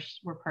 and of course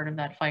were part of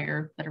that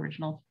fire, that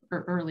original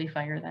or early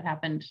fire that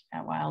happened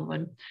at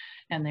Wildwood,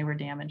 and they were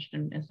damaged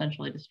and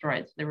essentially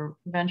destroyed. So they were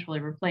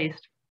eventually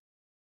replaced.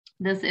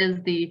 This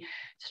is the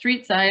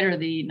street side, or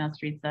the, not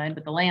street side,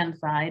 but the land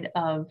side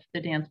of the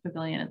dance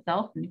pavilion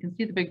itself. And you can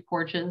see the big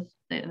porches.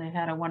 They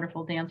had a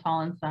wonderful dance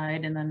hall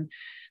inside, and then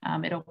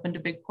it opened to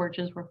big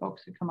porches where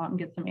folks could come out and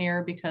get some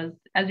air, because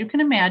as you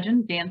can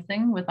imagine,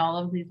 dancing with all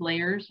of these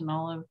layers and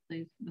all of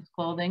this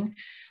clothing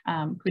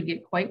could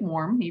get quite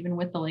warm, even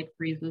with the lake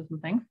breezes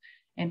and things.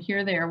 And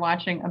here they are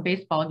watching a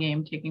baseball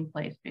game taking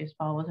place.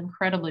 Baseball was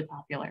incredibly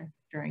popular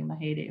during the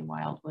heyday of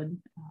Wildwood.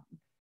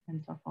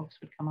 And so folks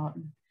would come out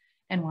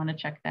and want to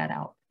check that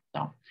out.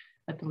 So,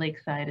 but the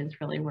lakeside is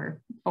really where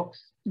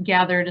folks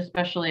gathered,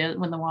 especially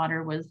when the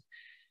water was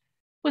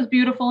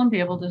beautiful, and be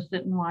able to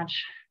sit and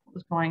watch what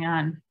was going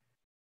on.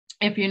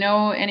 If you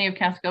know any of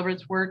Cass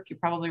Gilbert's work, you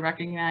probably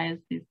recognize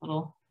these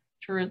little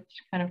turret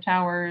kind of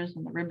towers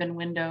and the ribbon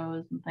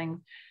windows and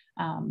things,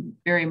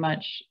 very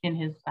much in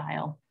his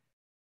style.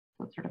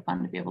 So it's sort of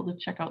fun to be able to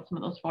check out some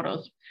of those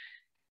photos.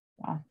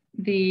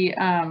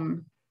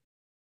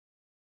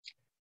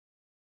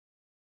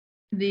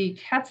 The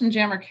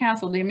Katzenjammer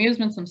Castle, the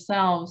amusements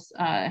themselves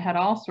had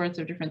all sorts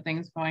of different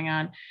things going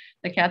on.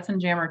 The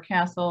Katzenjammer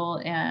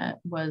Castle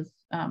was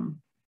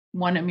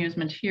one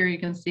amusement here. You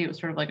can see it was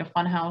sort of like a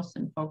fun house,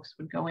 and folks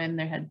would go in.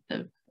 They had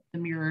the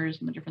mirrors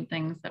and the different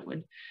things that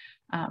would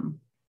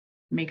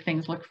make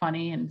things look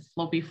funny, and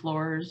slopey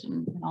floors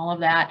and all of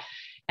that.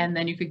 And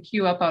then you could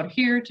queue up out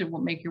here to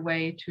make your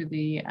way to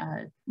the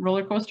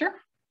roller coaster,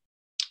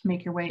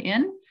 make your way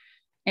in.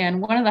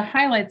 And one of the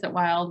highlights at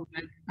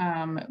Wildwood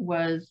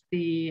was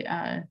the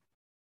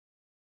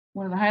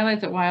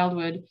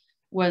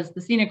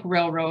scenic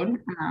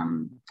railroad.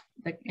 And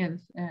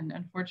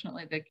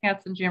unfortunately, the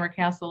Katzenjammer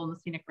Castle and the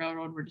scenic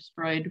railroad were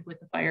destroyed with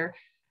the fire.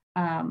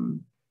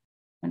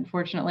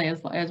 Unfortunately,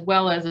 as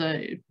well as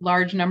a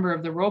large number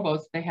of the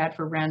rowboats they had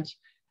for rent.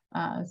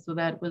 So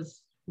that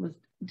was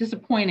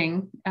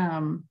disappointing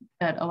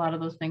that a lot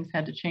of those things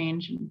had to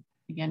change. And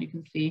again, you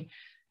can see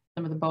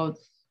some of the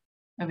boats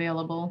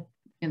available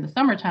in the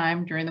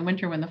summertime. During the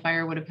winter, when the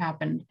fire would have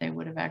happened, they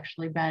would have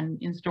actually been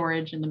in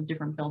storage in the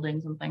different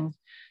buildings and things,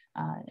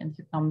 and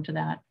succumbed to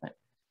that. But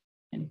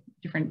a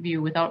different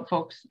view without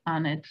folks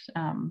on it,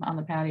 on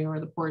the patio or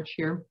the porch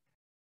here,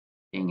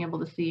 being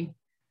able to see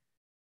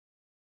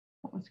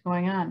what was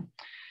going on.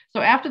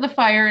 So after the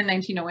fire in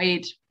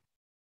 1908,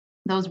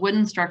 those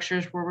wooden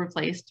structures were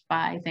replaced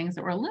by things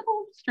that were a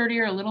little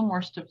sturdier, a little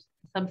more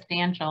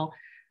substantial,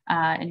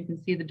 and you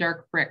can see the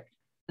dark brick.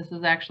 This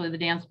is actually the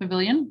dance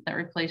pavilion that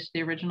replaced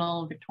the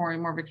original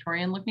more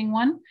Victorian looking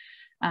one.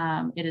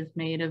 It is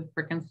made of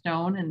brick and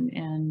stone,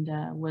 and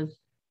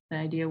the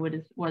idea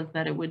was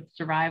that it would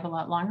survive a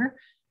lot longer.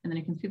 And then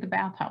you can see the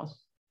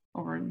bathhouse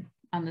over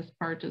on this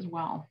part as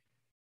well.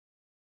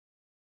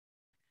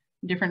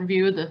 Different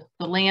view, the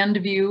land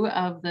view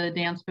of the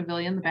dance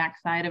pavilion, the back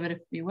side of it, if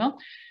you will,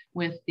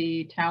 with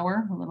the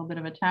tower, a little bit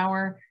of a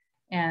tower.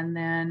 And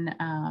then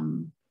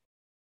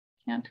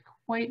can't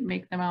quite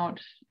make them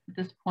out at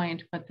this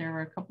point, but there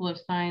are a couple of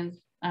signs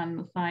on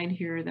the side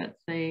here that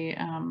say,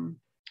 I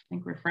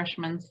think,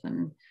 refreshments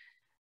and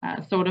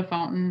soda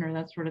fountain or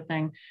that sort of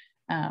thing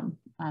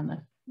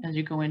as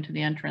you go into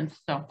the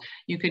entrance. So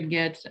you could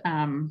get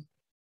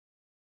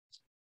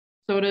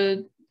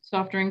soda,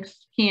 soft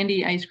drinks,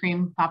 candy, ice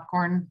cream,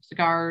 popcorn,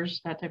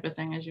 cigars, that type of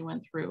thing as you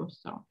went through.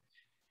 So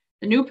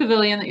the new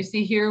pavilion that you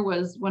see here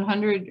was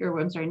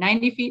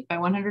 90 feet by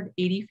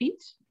 180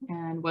 feet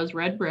and was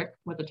red brick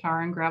with a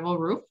tar and gravel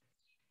roof.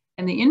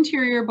 And the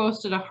interior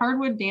boasted a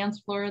hardwood dance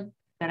floor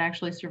that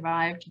actually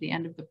survived to the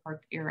end of the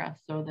park era.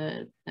 So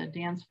the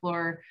dance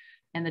floor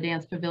and the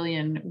dance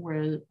pavilion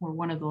were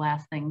one of the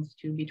last things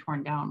to be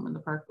torn down when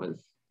the park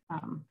was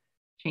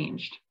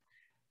changed.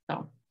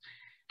 So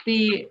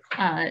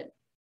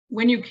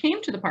when you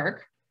came to the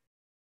park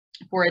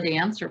for a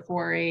dance or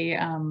for a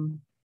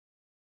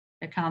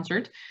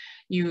concert,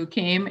 you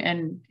came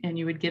and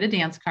you would get a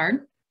dance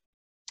card.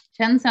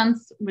 10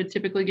 cents would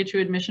typically get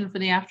you admission for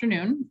the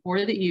afternoon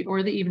or the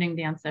evening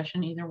dance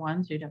session, either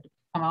one. So you'd have to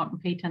come out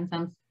and pay 10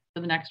 cents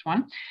for the next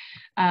one.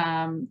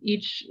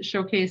 Each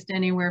showcased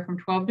anywhere from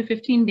 12 to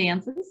 15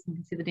 dances. You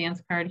can see the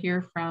dance card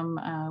here from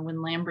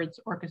when Lambert's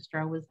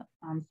orchestra was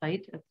on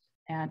site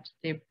at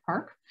Dave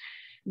Park.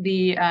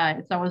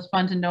 It's always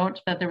fun to note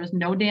that there was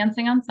no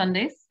dancing on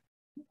Sundays,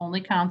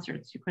 only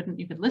concerts. You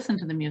could listen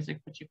to the music,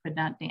 but you could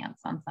not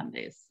dance on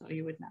Sundays. So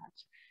you would not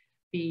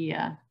be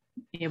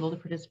able to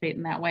participate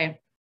in that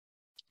way.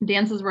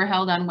 Dances were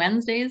held on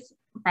Wednesdays,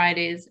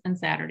 Fridays, and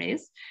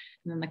Saturdays,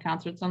 and then the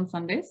concerts on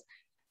Sundays.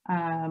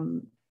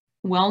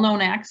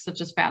 Well-known acts such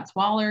as Fats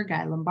Waller,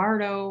 Guy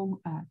Lombardo,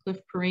 Cliff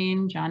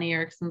Perrine, Johnny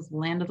Erickson's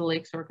Land of the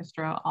Lakes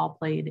Orchestra all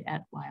played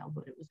at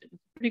Wildwood. It was a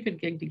pretty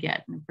good gig to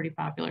get in a pretty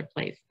popular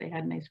place. They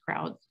had nice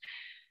crowds.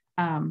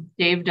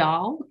 Dave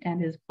Dahl and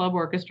his club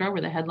orchestra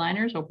were the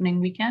headliners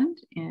opening weekend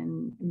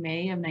in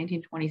May of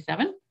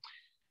 1927.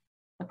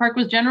 The park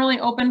was generally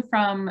open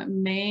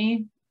from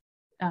May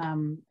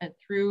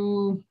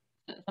through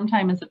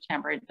sometime in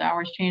September. The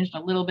hours changed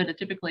a little bit,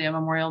 typically a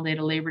Memorial Day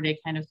to Labor Day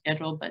kind of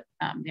schedule, but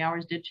the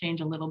hours did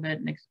change a little bit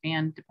and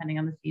expand depending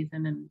on the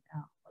season and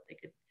what they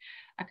could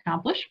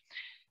accomplish.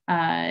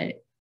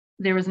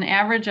 There was an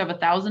average of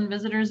 1,000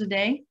 visitors a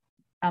day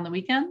on the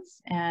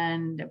weekends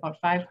and about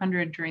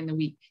 500 during the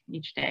week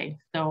each day.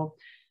 So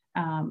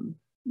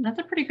that's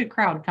a pretty good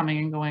crowd coming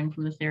and going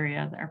from this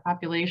area. Our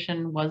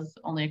population was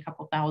only a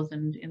couple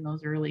thousand in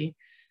those early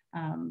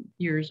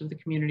years of the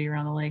community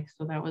around the lake.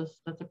 So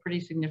that's a pretty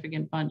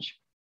significant bunch.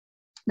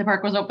 The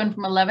park was open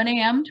from 11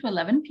 a.m. to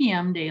 11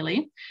 p.m.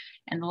 daily,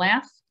 and the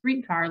last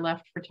streetcar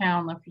left for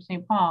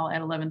St. Paul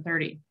at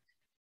 11:30.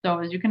 So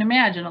as you can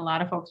imagine, a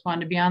lot of folks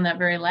wanted to be on that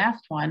very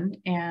last one,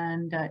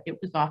 and it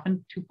was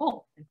often too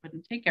full. They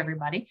couldn't take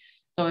everybody.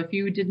 So if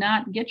you did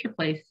not get your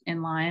place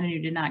in line and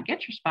you did not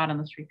get your spot on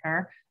the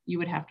streetcar, you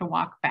would have to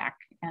walk back.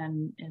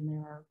 And there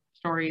are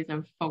stories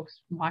of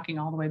folks walking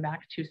all the way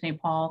back to St.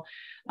 Paul,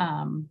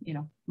 you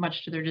know,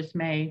 much to their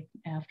dismay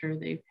after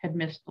they had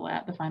missed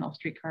the final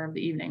streetcar of the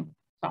evening.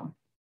 So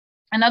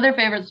another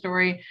favorite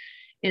story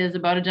is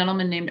about a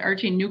gentleman named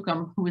Archie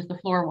Newcomb, who was the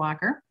floor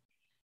walker.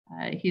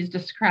 He's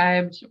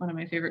described, one of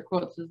my favorite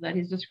quotes is that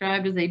he's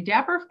described as a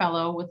dapper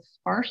fellow with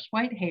sparse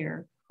white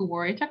hair who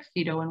wore a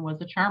tuxedo and was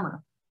a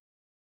charmer.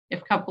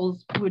 If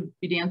couples would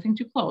be dancing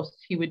too close,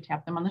 he would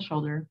tap them on the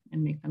shoulder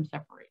and make them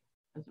separate,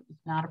 because it was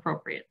not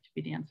appropriate to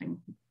be dancing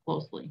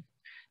closely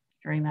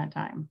during that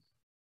time.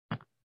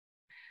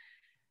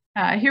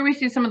 Here we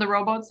see some of the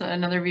rowboats,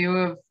 another view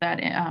of that,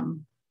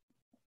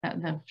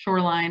 the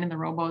shoreline and the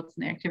rowboats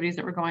and the activities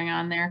that were going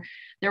on there.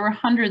 There were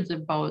hundreds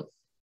of boats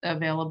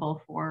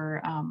available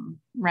for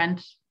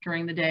rent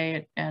during the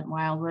day at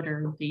Wildwood,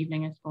 or the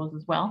evening, I suppose,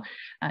 as well.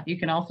 You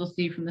can also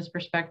see from this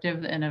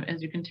perspective, and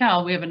as you can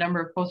tell, we have a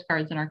number of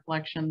postcards in our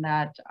collection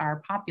that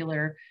are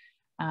popular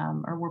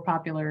or were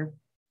popular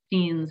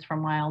scenes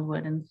from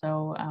Wildwood. And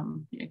so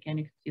again,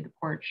 you can see the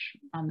porch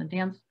on the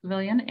dance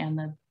pavilion and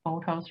the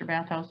boathouse or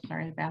bathhouse,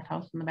 sorry, the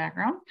bathhouse in the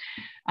background,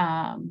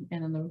 and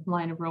then the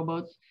line of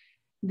rowboats.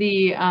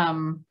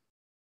 And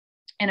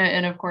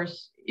of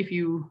course, if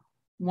you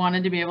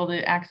wanted to be able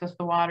to access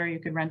the water, you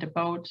could rent a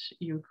boat,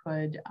 you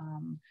could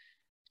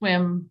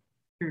swim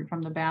through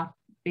from the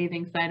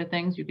bathing side of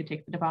things, you could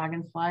take the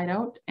toboggan slide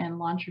out and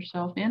launch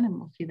yourself in, and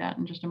we'll see that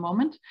in just a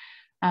moment.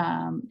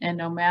 And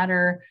no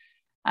matter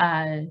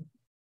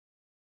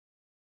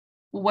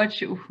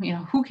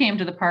who came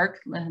to the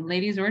park,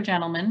 ladies or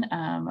gentlemen,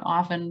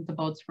 often the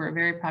boats were a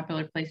very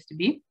popular place to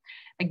be.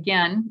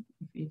 Again,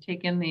 if you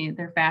take in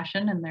their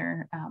fashion and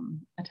their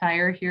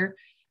attire here,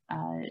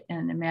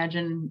 and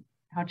imagine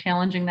how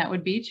challenging that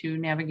would be to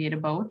navigate a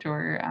boat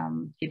or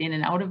get in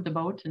and out of the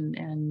boat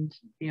and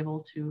be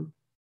able to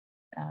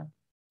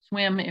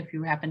swim if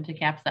you happen to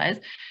capsize.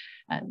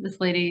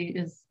 This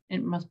lady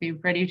must be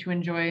ready to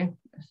enjoy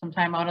some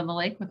time out on the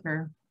lake with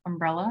her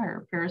umbrella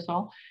or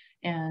parasol.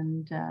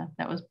 And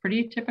that was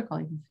pretty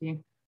typical. You can see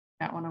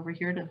that one over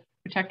here to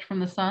protect from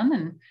the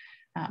sun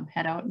and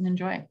head out and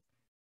enjoy.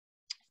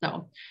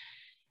 So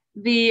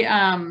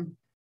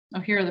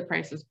here are the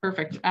prices.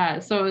 Perfect.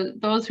 So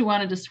those who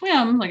wanted to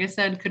swim, like I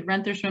said, could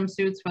rent their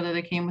swimsuits, whether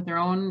they came with their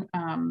own,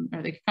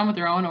 or they could come with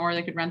their own, or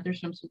they could rent their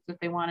swimsuits if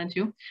they wanted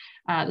to.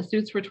 The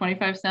suits were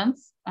 25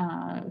 cents,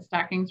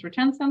 stockings were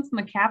 10 cents,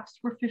 and the caps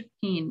were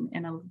 15,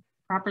 and a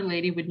proper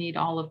lady would need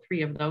all of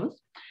 3 of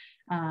those.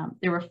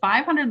 There were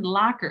 500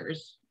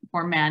 lockers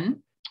for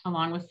men,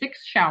 along with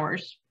 6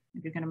 showers,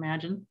 if you can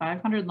imagine,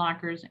 500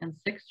 lockers and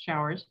 6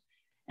 showers,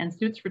 and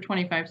suits for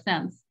 25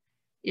 cents.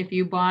 If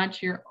you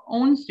bought your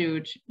own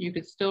suit, you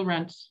could still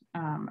rent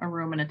a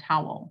room and a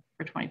towel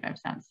for 25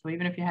 cents. So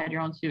even if you had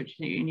your own suit,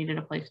 you needed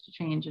a place to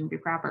change and be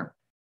proper.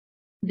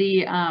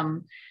 The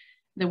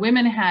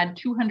women had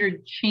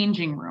 200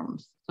 changing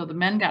rooms. So the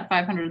men got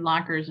 500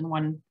 lockers in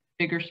one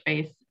bigger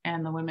space,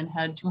 and the women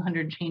had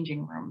 200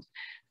 changing rooms.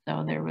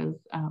 So there was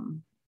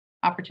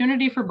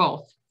opportunity for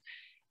both.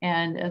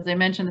 And as I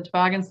mentioned, the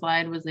toboggan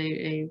slide was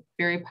a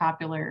very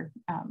popular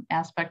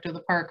aspect of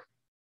the park.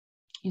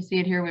 You see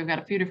it here. We've got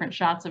a few different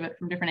shots of it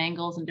from different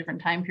angles and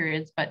different time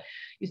periods, but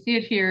you see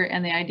it here.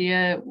 And the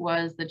idea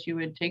was that you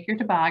would take your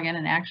toboggan,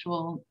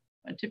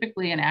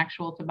 typically an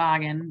actual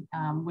toboggan,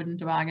 wooden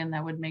toboggan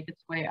that would make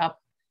its way up.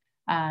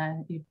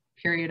 You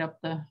carry it up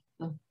the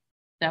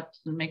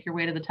steps and make your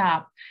way to the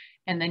top.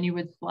 And then you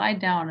would slide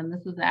down. And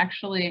this is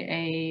actually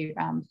a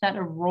set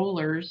of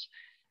rollers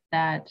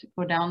that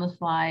go down the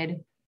slide,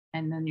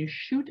 and then you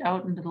shoot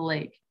out into the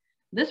lake.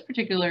 This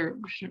particular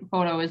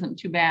photo isn't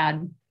too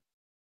bad.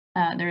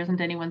 There isn't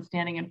anyone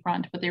standing in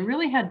front, but they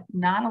really had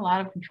not a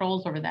lot of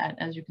controls over that.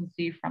 As you can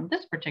see from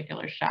this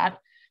particular shot,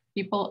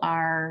 people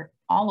are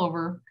all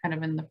over kind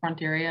of in the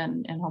front area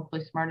and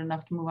hopefully smart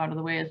enough to move out of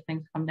the way as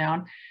things come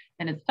down.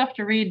 And it's tough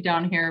to read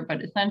down here,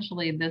 but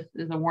essentially this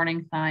is a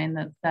warning sign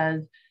that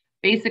says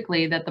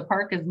basically that the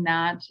park is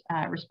not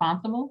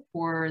responsible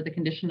for the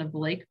condition of the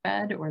lake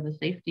bed or the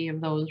safety of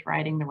those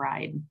riding the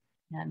ride.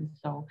 And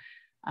so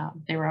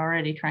they were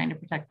already trying to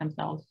protect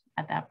themselves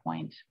at that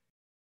point.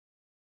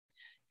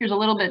 Here's a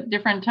little bit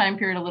different time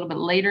period, a little bit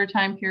later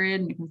time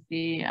period. And you can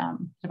see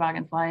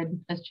toboggan slide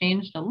has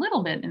changed a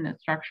little bit in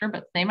its structure,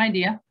 but same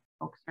idea.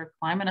 Folks are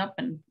climbing up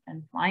and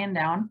flying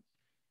down.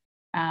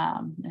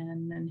 And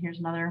then here's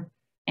another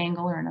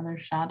angle or another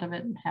shot of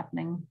it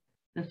happening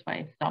this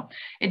way. So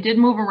it did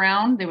move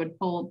around. They would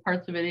pull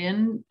parts of it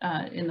in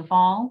the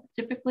fall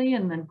typically,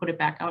 and then put it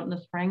back out in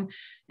the spring.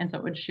 And so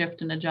it would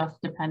shift and adjust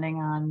depending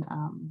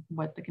on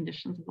what the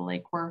conditions of the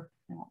lake were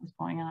and what was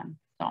going on.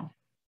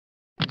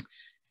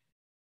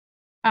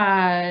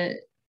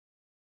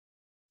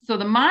 So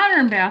the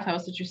modern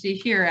bathhouse that you see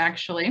here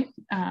actually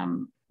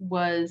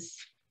was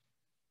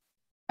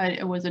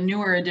it was a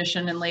newer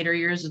addition in later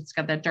years. It's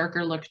got that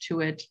darker look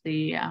to it,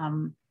 the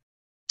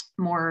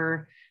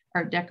more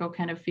Art Deco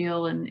kind of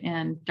feel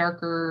and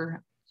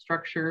darker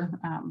structure,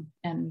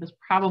 and was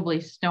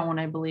probably stone,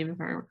 I believe, if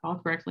I recall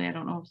correctly. I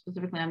don't know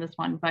specifically on this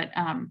one, but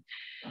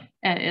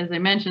as I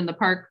mentioned, the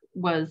park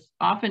was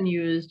often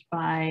used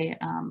by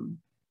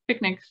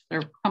picnics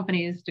or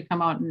companies to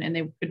come out and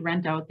they could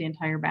rent out the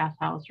entire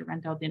bathhouse or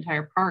rent out the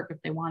entire park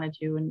if they wanted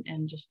to,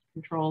 and just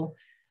control,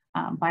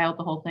 buy out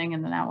the whole thing,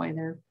 and then that way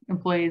their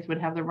employees would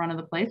have the run of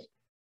the place.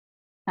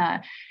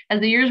 As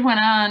the years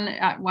went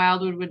on,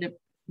 Wildwood would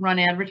run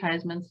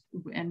advertisements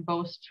and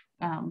boast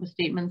with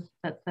statements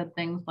that said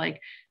things like,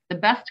 the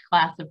best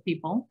class of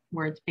people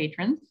were its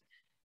patrons.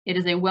 It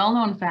is a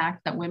well-known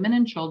fact that women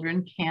and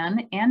children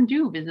can and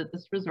do visit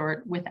this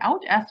resort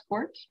without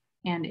escort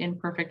and in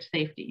perfect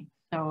safety.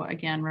 So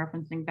again,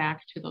 referencing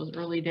back to those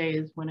early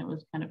days when it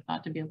was kind of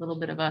thought to be a little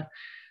bit of a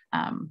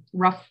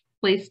rough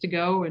place to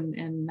go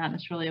and not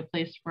necessarily a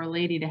place for a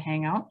lady to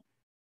hang out.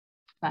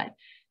 But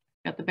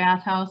got the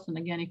bathhouse, and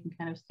again, you can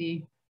kind of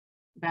see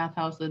the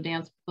bathhouse, the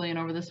dance pavilion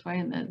over this way,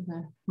 and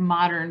the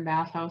modern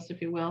bathhouse,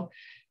 if you will,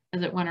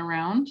 as it went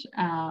around.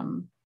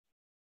 And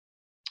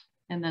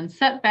then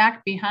set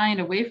back behind,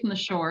 away from the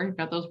shore, you've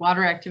got those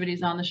water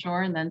activities on the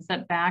shore, and then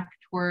set back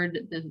toward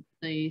the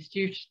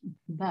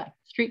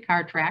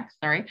streetcar tracks,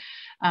 sorry,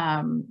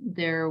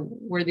 there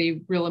were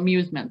the real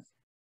amusements.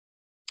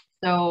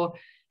 So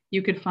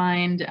you could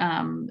find,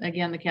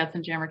 again, the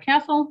Katzenjammer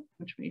Castle,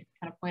 which we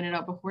kind of pointed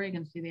out before. You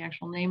can see the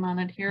actual name on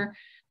it here.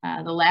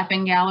 The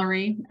Laughing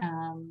Gallery,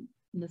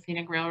 the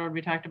Scenic Railroad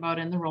we talked about,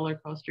 and the roller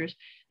coasters.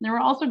 And there were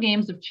also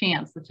games of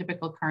chance, the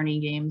typical carny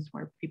games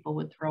where people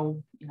would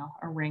throw, you know,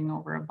 a ring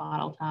over a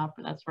bottle top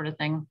or that sort of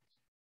thing,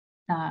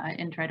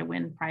 and try to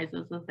win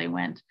prizes as they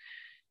went.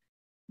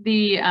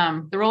 The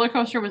roller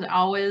coaster was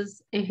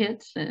always a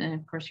hit, and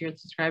of course here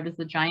it's described as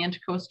the giant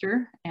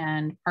coaster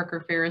and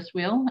Parker Ferris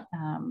wheel.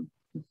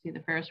 You can see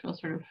the Ferris wheel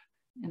sort of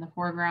in the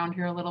foreground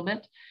here a little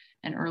bit,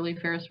 an early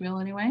Ferris wheel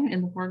anyway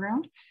in the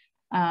foreground.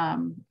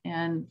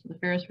 And the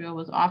Ferris wheel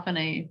was often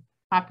a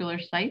popular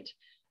sight.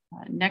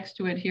 Next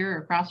to it here,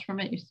 across from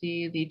it, you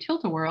see the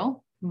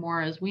tilt-a-whirl,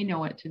 more as we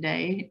know it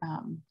today,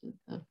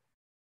 the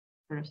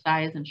sort of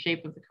size and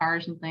shape of the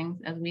cars and things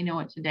as we know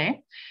it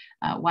today.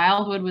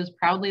 Wildwood was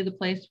proudly the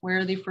place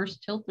where the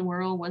first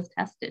tilt-a-whirl was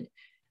tested.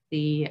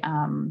 The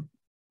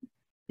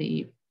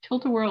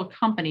tilt-a-whirl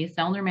company,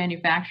 Sellner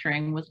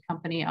Manufacturing, was a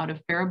company out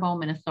of Faribault,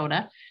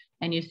 Minnesota.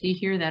 And you see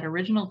here that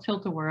original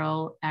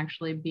tilt-a-whirl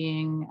actually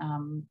being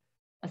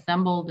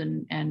assembled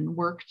and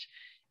worked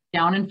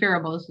down in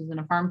Faribault. This was in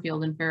a farm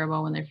field in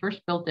Faribault when they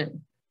first built it.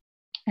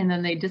 And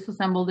then they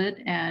disassembled it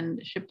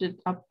and shipped it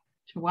up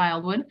to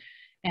Wildwood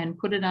and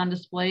put it on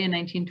display in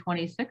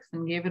 1926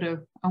 and gave it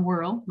a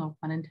whirl, no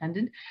pun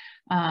intended,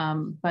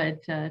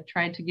 but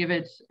tried to give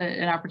it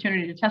an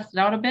opportunity to test it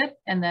out a bit.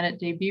 And then it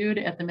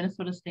debuted at the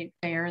Minnesota State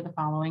Fair the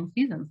following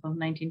season, so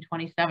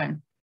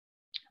 1927.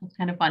 It was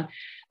kind of fun.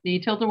 The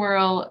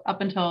tilt-a-whirl,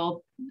 up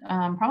until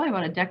probably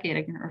about a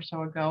decade or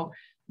so ago,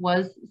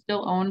 was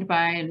still owned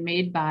by and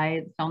made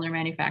by Sellner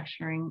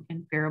Manufacturing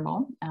in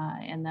Faribault.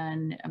 And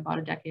then about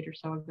a decade or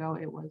so ago,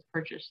 it was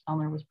purchased,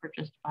 Sellner was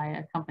purchased by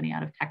a company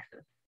out of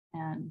Texas,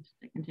 and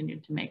they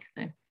continued to make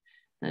the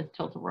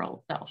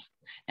tilt-a-whirl itself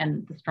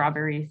and the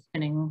strawberry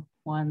spinning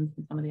ones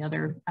and some of the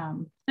other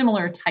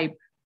similar type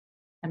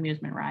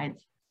amusement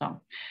rides. So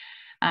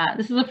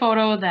this is a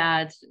photo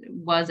that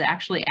was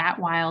actually at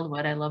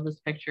Wildwood. I love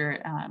this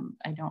picture.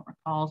 I don't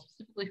recall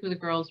specifically who the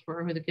girls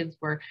were, who the kids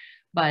were,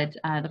 but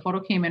the photo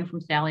came in from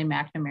Sally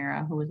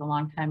McNamara, who was a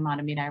longtime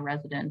Matamidi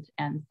resident.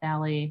 And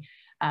Sally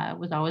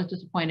was always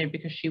disappointed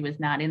because she was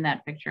not in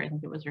that picture. I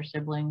think it was her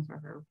siblings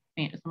or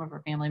some of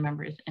her family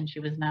members, and she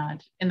was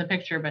not in the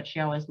picture, but she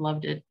always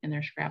loved it in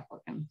their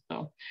scrapbook. And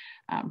so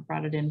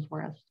brought it in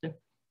for us to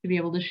be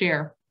able to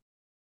share.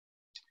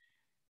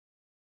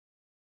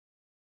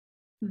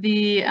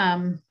 The,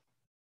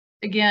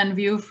 again,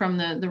 view from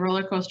the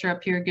roller coaster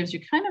up here gives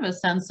you kind of a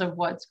sense of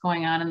what's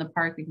going on in the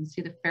park. You can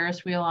see the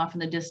Ferris wheel off in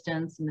the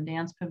distance and the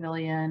dance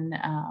pavilion,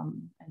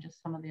 and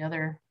just some of the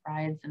other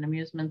rides and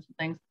amusements and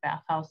things, the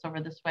bathhouse over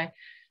this way.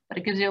 But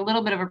it gives you a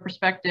little bit of a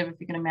perspective,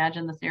 if you can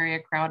imagine this area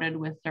crowded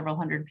with several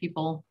hundred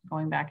people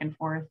going back and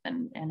forth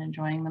and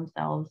enjoying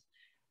themselves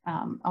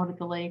out at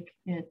the lake.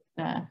 It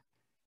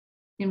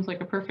seems like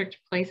a perfect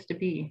place to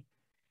be.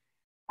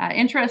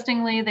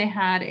 Interestingly, they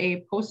had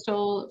a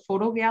postal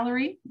photo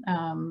gallery.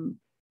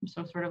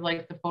 So sort of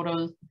like the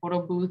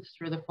photo booths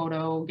or the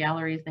photo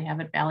galleries they have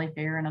at Valley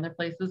Fair and other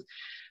places.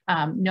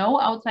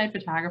 No outside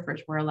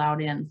photographers were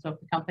allowed in. So if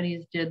the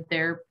companies did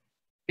their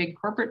big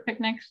corporate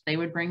picnics, they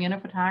would bring in a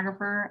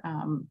photographer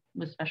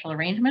with special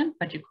arrangement,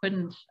 but you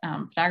couldn't,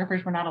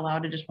 photographers were not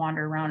allowed to just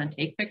wander around and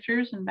take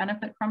pictures and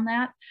benefit from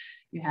that.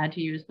 You had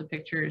to use the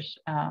pictures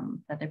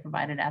that they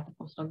provided at the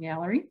Postal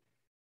Gallery.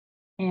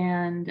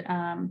 And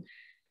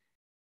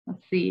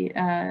let's see,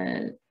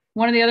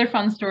 one of the other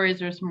fun stories,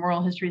 there's some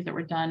oral histories that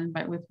were done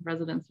with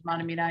residents of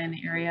Mahtomedi in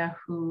the area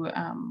who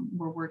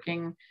were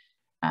working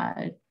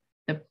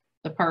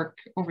the park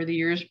over the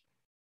years.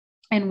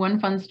 And one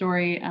fun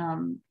story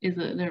is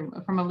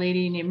from a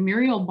lady named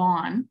Muriel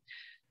Bond,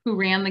 who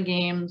ran the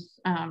games,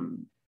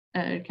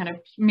 kind of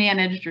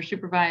managed or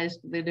supervised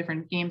the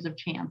different games of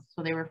chance.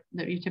 So they were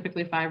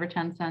typically 5 or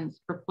 10 cents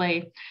per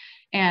play.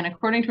 And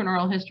according to an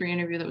oral history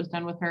interview that was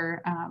done with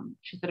her,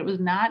 she said it was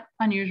not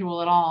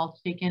unusual at all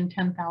to take in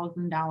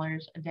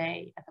 $10,000 a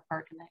day at the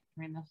park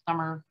during the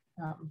summer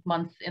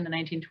months in the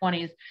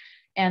 1920s.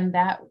 And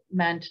that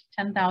meant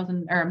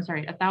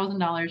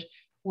 $1,000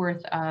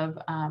 worth of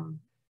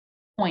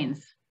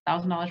coins,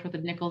 $1,000 worth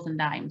of nickels and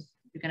dimes,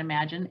 you can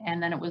imagine.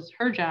 And then it was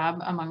her job,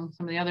 among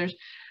some of the others,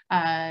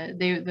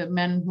 the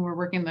men who were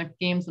working the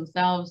games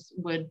themselves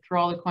would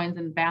throw all the coins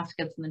in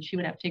baskets, and then she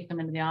would have to take them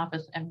into the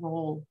office and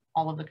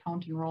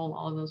count and roll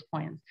all of those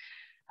coins.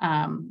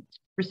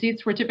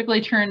 Receipts were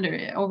typically turned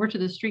over to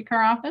the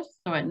streetcar office.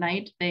 So at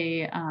night,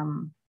 the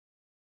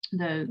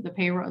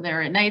payroll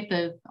there at night,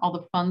 all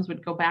the funds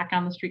would go back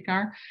on the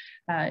streetcar,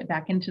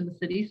 back into the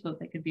city so that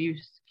they could be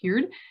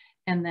secured.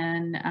 And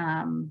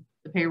then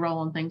the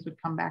payroll and things would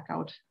come back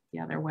out the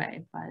other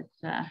way. But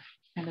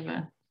kind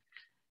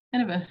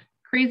of a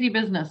crazy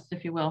business,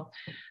 if you will.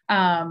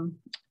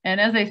 And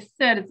as I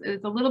said,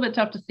 it's a little bit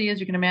tough to see. As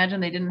you can imagine,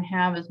 they didn't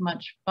have as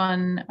much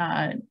fun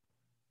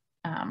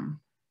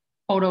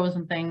photos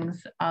and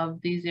things of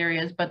these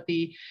areas, but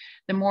the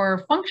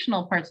more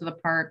functional parts of the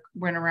park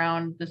went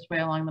around this way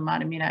along the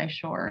Mahtomedi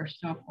shore.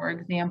 So for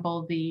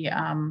example,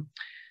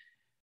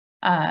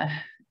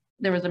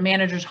 there was a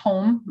manager's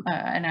home,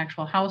 an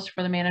actual house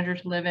for the manager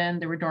to live in.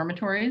 There were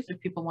dormitories if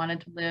people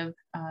wanted to live.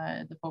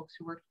 The folks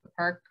who worked at the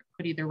park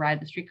could either ride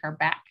the streetcar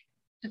back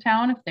to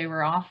town if they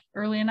were off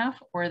early enough,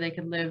 or they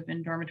could live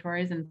in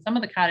dormitories. And some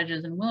of the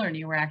cottages in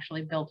Willarney were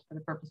actually built for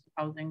the purpose of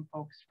housing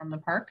folks from the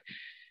park.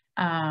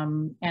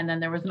 And then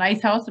there was an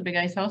ice house, a big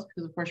ice house,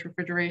 because of course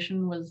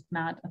refrigeration was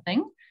not a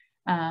thing.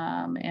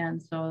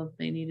 And so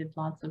they needed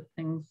lots of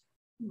things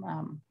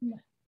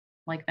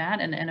like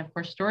that. And of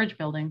course, storage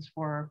buildings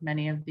for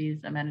many of these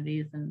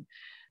amenities and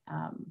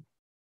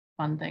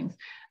fun things.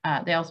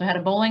 They also had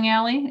a bowling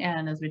alley,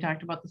 and as we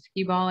talked about, the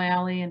skee ball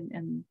alley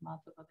and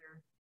lots of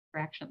other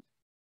attractions.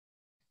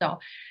 So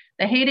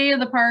the heyday of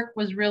the park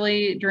was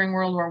really during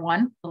World War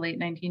I, the late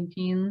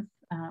 19-teens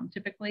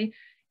typically.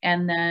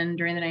 And then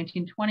during the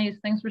 1920s,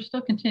 things were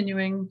still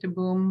continuing to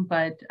boom,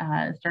 but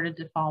started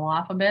to fall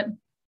off a bit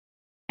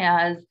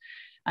as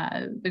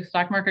the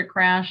stock market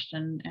crashed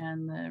and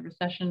the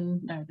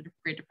recession, the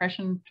Great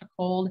Depression took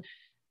hold.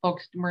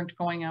 Folks weren't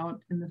going out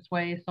in this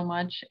way so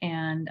much.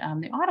 And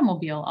the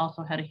automobile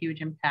also had a huge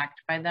impact.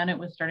 By then it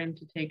was starting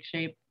to take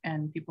shape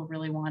and people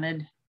really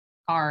wanted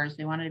cars.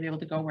 They wanted to be able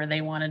to go where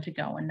they wanted to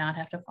go and not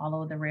have to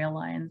follow the rail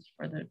lines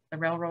for the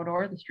railroad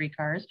or the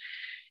streetcars.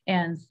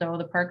 And so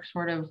the park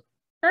sort of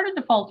started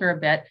to falter a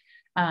bit.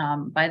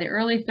 By the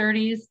early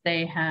 30s,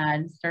 they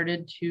had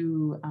started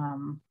to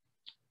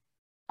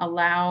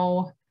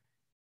allow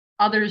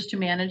others to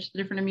manage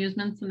the different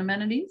amusements and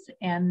amenities.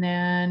 And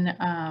then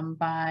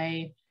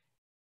by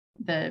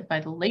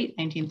the late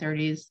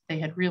 1930s, they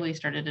had really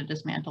started to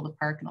dismantle the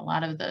park, and a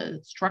lot of the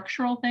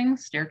structural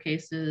things,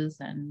 staircases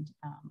and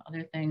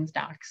other things,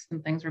 docks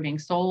and things were being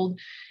sold.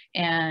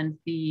 And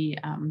the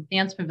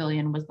dance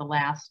pavilion was the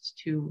last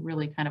to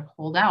really kind of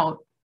hold out.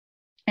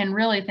 And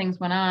really things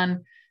went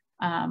on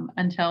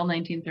until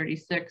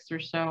 1936 or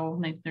so,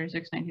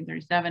 1936,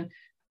 1937,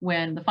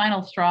 when the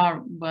final straw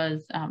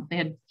was, they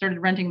had started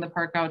renting the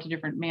park out to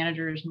different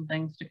managers and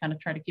things to kind of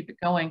try to keep it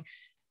going.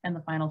 And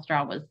the final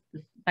straw was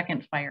the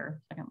second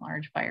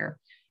large fire.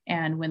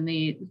 And when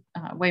the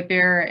White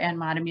Bear and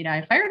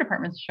Mahtomedi fire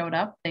departments showed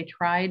up, they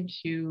tried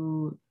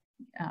to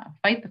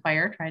fight the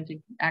fire, tried to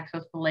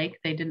access the lake.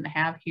 They didn't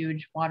have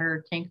huge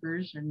water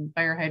tankers and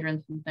fire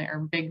hydrants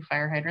or big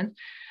fire hydrants.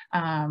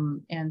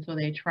 And so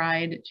they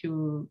tried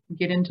to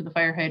get into the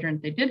fire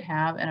hydrant they did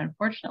have. And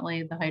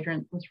unfortunately, the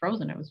hydrant was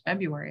frozen. It was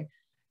February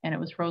and it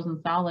was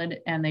frozen solid.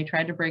 And they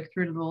tried to break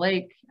through to the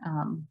lake,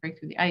 break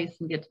through the ice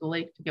and get to the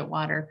lake to get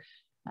water,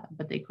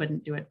 but they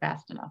couldn't do it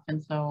fast enough.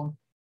 And so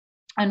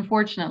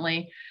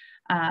unfortunately,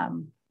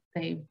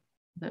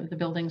 the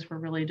buildings were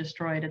really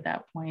destroyed at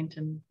that point,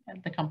 and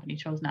the company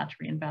chose not to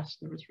reinvest.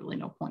 There was really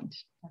no point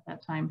at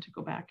that time to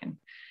go back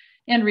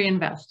and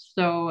reinvest.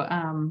 So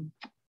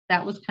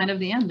that was kind of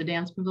the end. The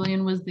dance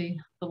pavilion was the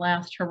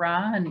last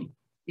hurrah, and you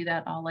see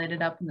that all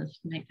lighted up in this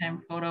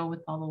nighttime photo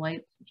with all the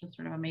lights, which is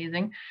sort of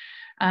amazing.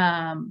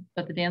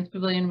 But the dance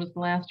pavilion was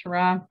the last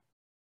hurrah.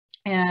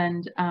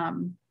 And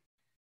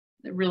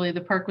really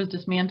the park was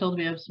dismantled.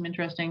 We have some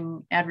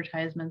interesting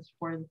advertisements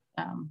for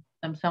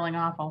them selling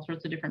off all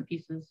sorts of different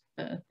pieces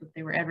that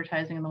they were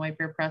advertising in the White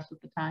Bear Press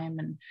at the time.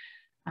 And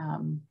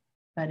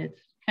but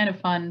it's kind of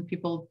fun.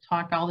 People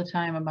talk all the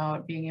time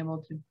about being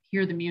able to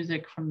hear the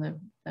music from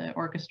the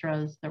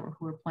orchestras who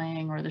were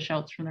playing, or the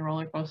shouts from the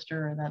roller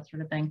coaster, or that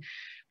sort of thing,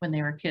 when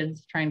they were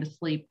kids trying to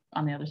sleep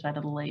on the other side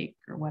of the lake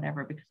or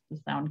whatever, because the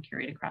sound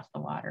carried across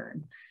the water.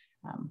 And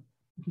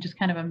you can just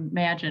kind of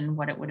imagine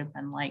what it would have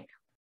been like.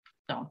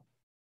 So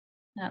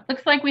it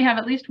looks like we have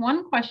at least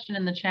one question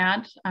in the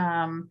chat.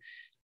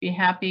 Be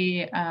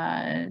happy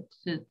to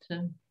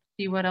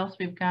see what else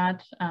we've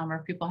got, or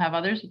if people have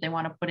others that they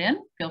want to put in,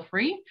 feel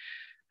free.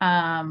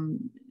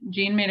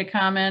 Jean made a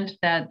comment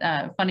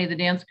that funny, the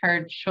dance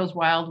card shows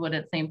Wildwood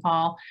at St.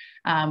 Paul.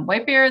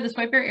 This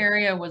White Bear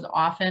area was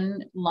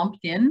often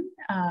lumped in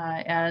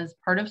as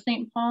part of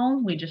St.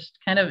 Paul. We just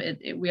kind of,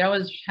 we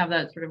always have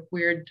that sort of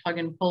weird tug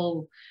and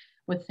pull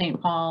with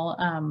St. Paul.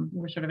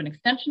 We're sort of an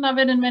extension of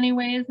it in many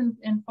ways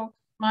in folks'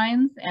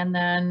 minds. And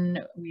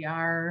then we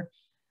are,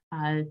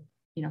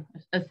 you know,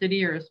 a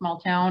city or a small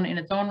town in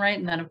its own right.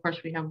 And then of course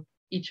we have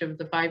each of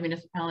the 5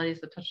 municipalities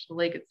that touch the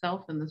lake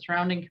itself and the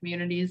surrounding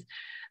communities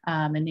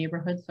and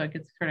neighborhoods. So it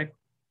gets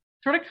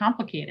sort of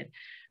complicated.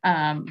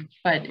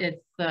 But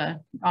it's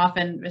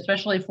often,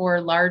 especially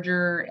for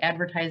larger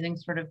advertising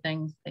sort of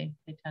things, they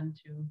tend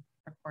to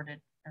record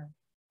it or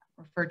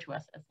refer to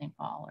us as St.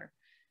 Paul or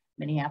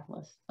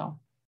Minneapolis. So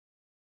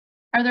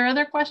are there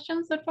other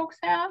questions that folks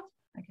have?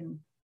 I can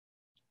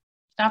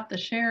stop the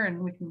share and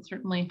we can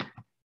certainly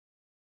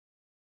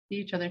see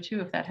each other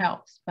too, if that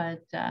helps.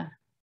 But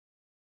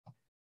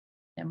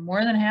I'm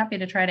more than happy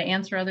to try to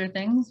answer other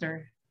things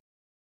or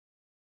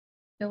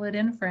fill it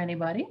in for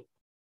anybody.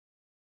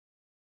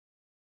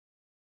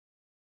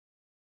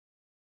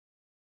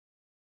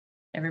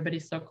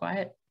 Everybody's so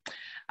quiet.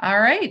 All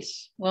right.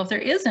 Well, if there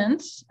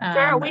isn't.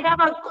 Sara, we have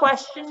a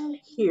question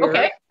here.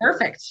 Okay,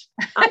 perfect.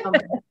 Do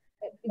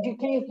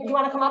you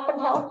want to come up and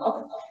tell?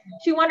 Okay.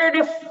 She wondered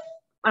if,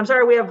 I'm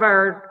sorry, we have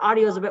our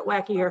audio is a bit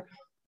wacky here.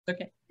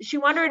 Okay. She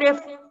wondered if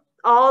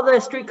all the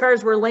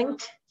streetcars were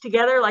linked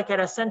together, like at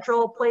a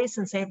central place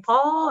in St.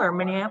 Paul or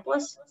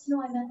Minneapolis?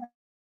 No, I meant.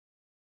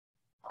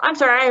 I'm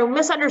sorry, I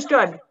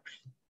misunderstood.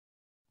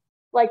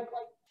 Like,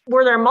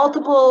 were there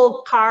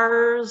multiple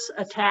cars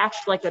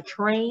attached, like a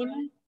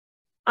train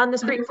on the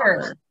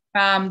streetcars?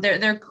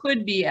 There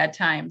could be at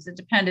times. It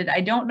depended.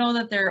 I don't know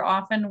that there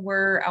often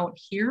were out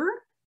here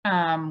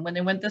when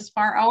they went this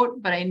far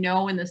out, but I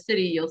know in the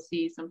city you'll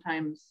see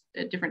sometimes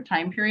at different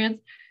time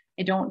periods.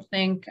 I don't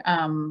think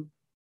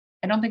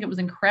it was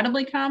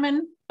incredibly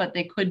common, but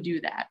they could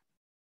do that.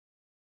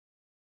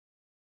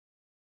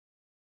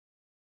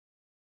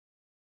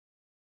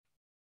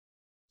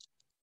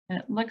 And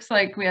it looks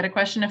like we had a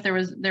question if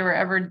there were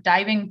ever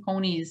diving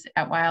ponies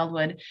at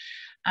Wildwood.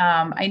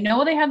 I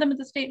know they had them at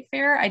the state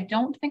fair. I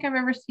don't think I've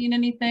ever seen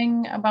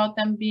anything about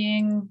them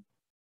being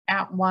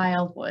at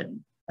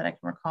Wildwood that I can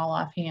recall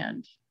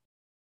offhand.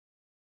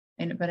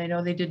 But I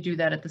know they did do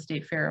that at the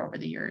state fair over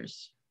the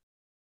years.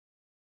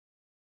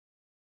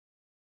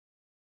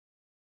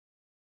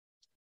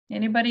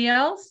 Anybody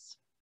else?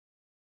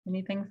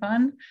 Anything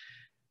fun?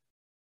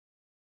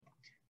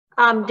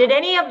 Did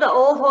any of the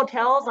old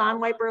hotels on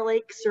White Bear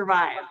Lake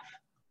survive?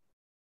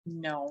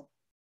 No,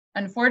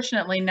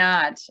 unfortunately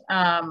not.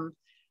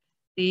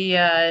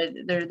 There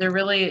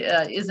really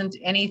isn't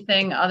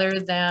anything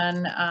other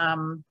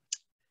than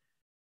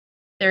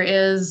there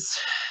is,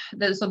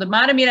 so the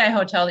Matamidi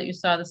Hotel that you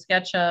saw the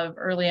sketch of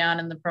early on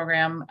in the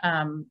program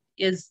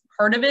is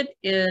part of it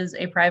is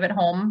a private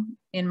home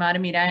in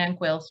Matamidi on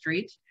Quail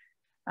Street.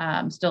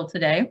 Still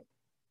today.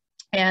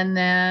 And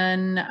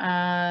then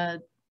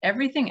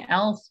everything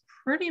else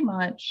pretty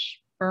much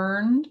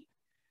burned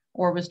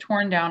or was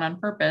torn down on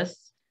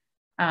purpose.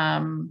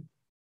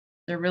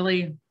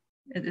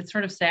 It's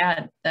sort of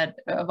sad that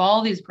of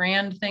all these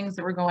grand things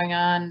that were going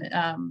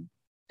on,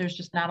 there's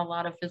just not a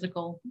lot of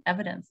physical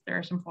evidence. There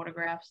are some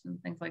photographs and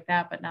things like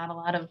that, but not a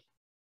lot of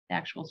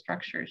actual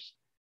structures.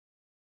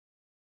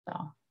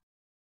 So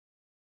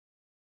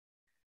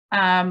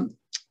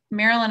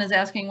Marilyn is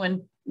asking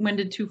when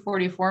did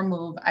 244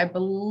 move? I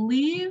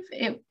believe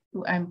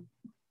I'm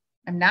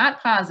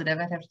not positive,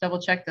 I'd have to double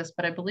check this,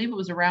 but I believe it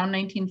was around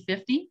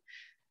 1950.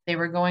 They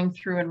were going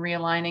through and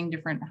realigning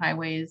different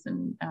highways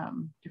and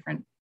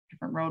different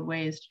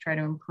roadways to try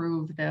to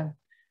improve the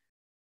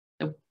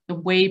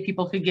way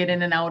people could get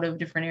in and out of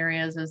different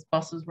areas as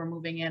buses were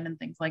moving in and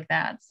things like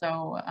that.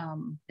 So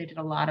they did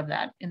a lot of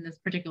that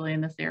particularly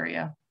in this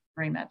area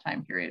during that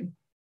time period.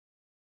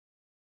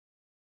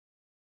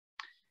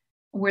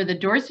 Were the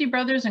Dorsey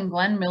brothers and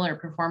Glenn Miller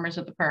performers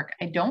at the park?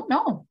 I don't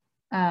know.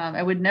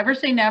 I would never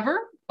say never,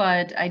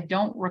 but I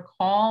don't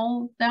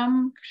recall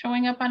them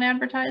showing up on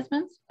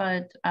advertisements,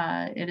 but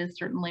it is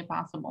certainly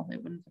possible.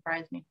 It wouldn't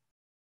surprise me.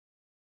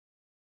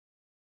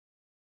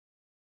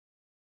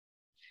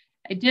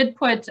 I did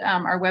put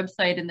our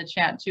website in the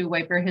chat too,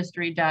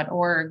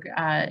 wipeyourhistory.org,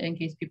 in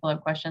case people have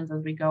questions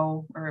as we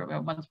go,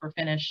 or once we're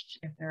finished.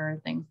 If there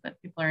are things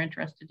that people are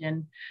interested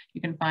in,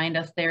 you can find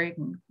us there. You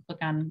can click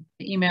on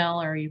the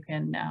email, or you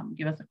can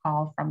give us a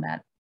call from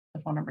that.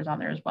 The phone number's on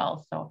there as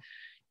well. So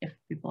if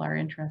people are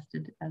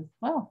interested as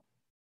well.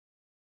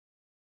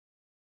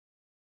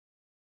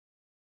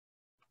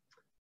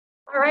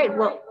 All right,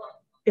 well,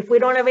 if we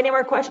don't have any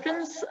more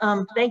questions,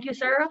 thank you,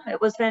 Sara. It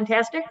was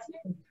fantastic.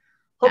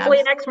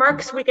 Hopefully next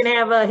Marks we can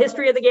have a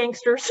history of the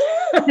gangsters,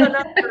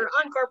 another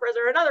encore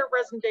or another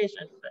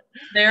presentation.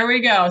 There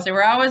we go. So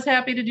we're always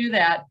happy to do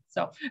that.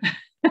 So,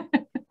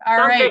 all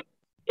right. Great.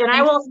 And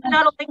I will send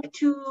out a link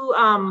to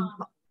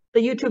the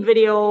YouTube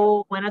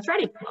video when it's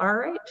ready. All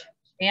right.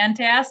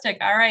 Fantastic.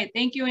 All right.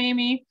 Thank you,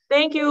 Amy.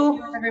 Thank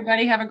you.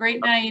 Everybody have a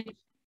great night.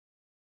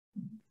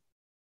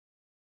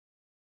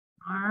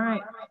 All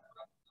right.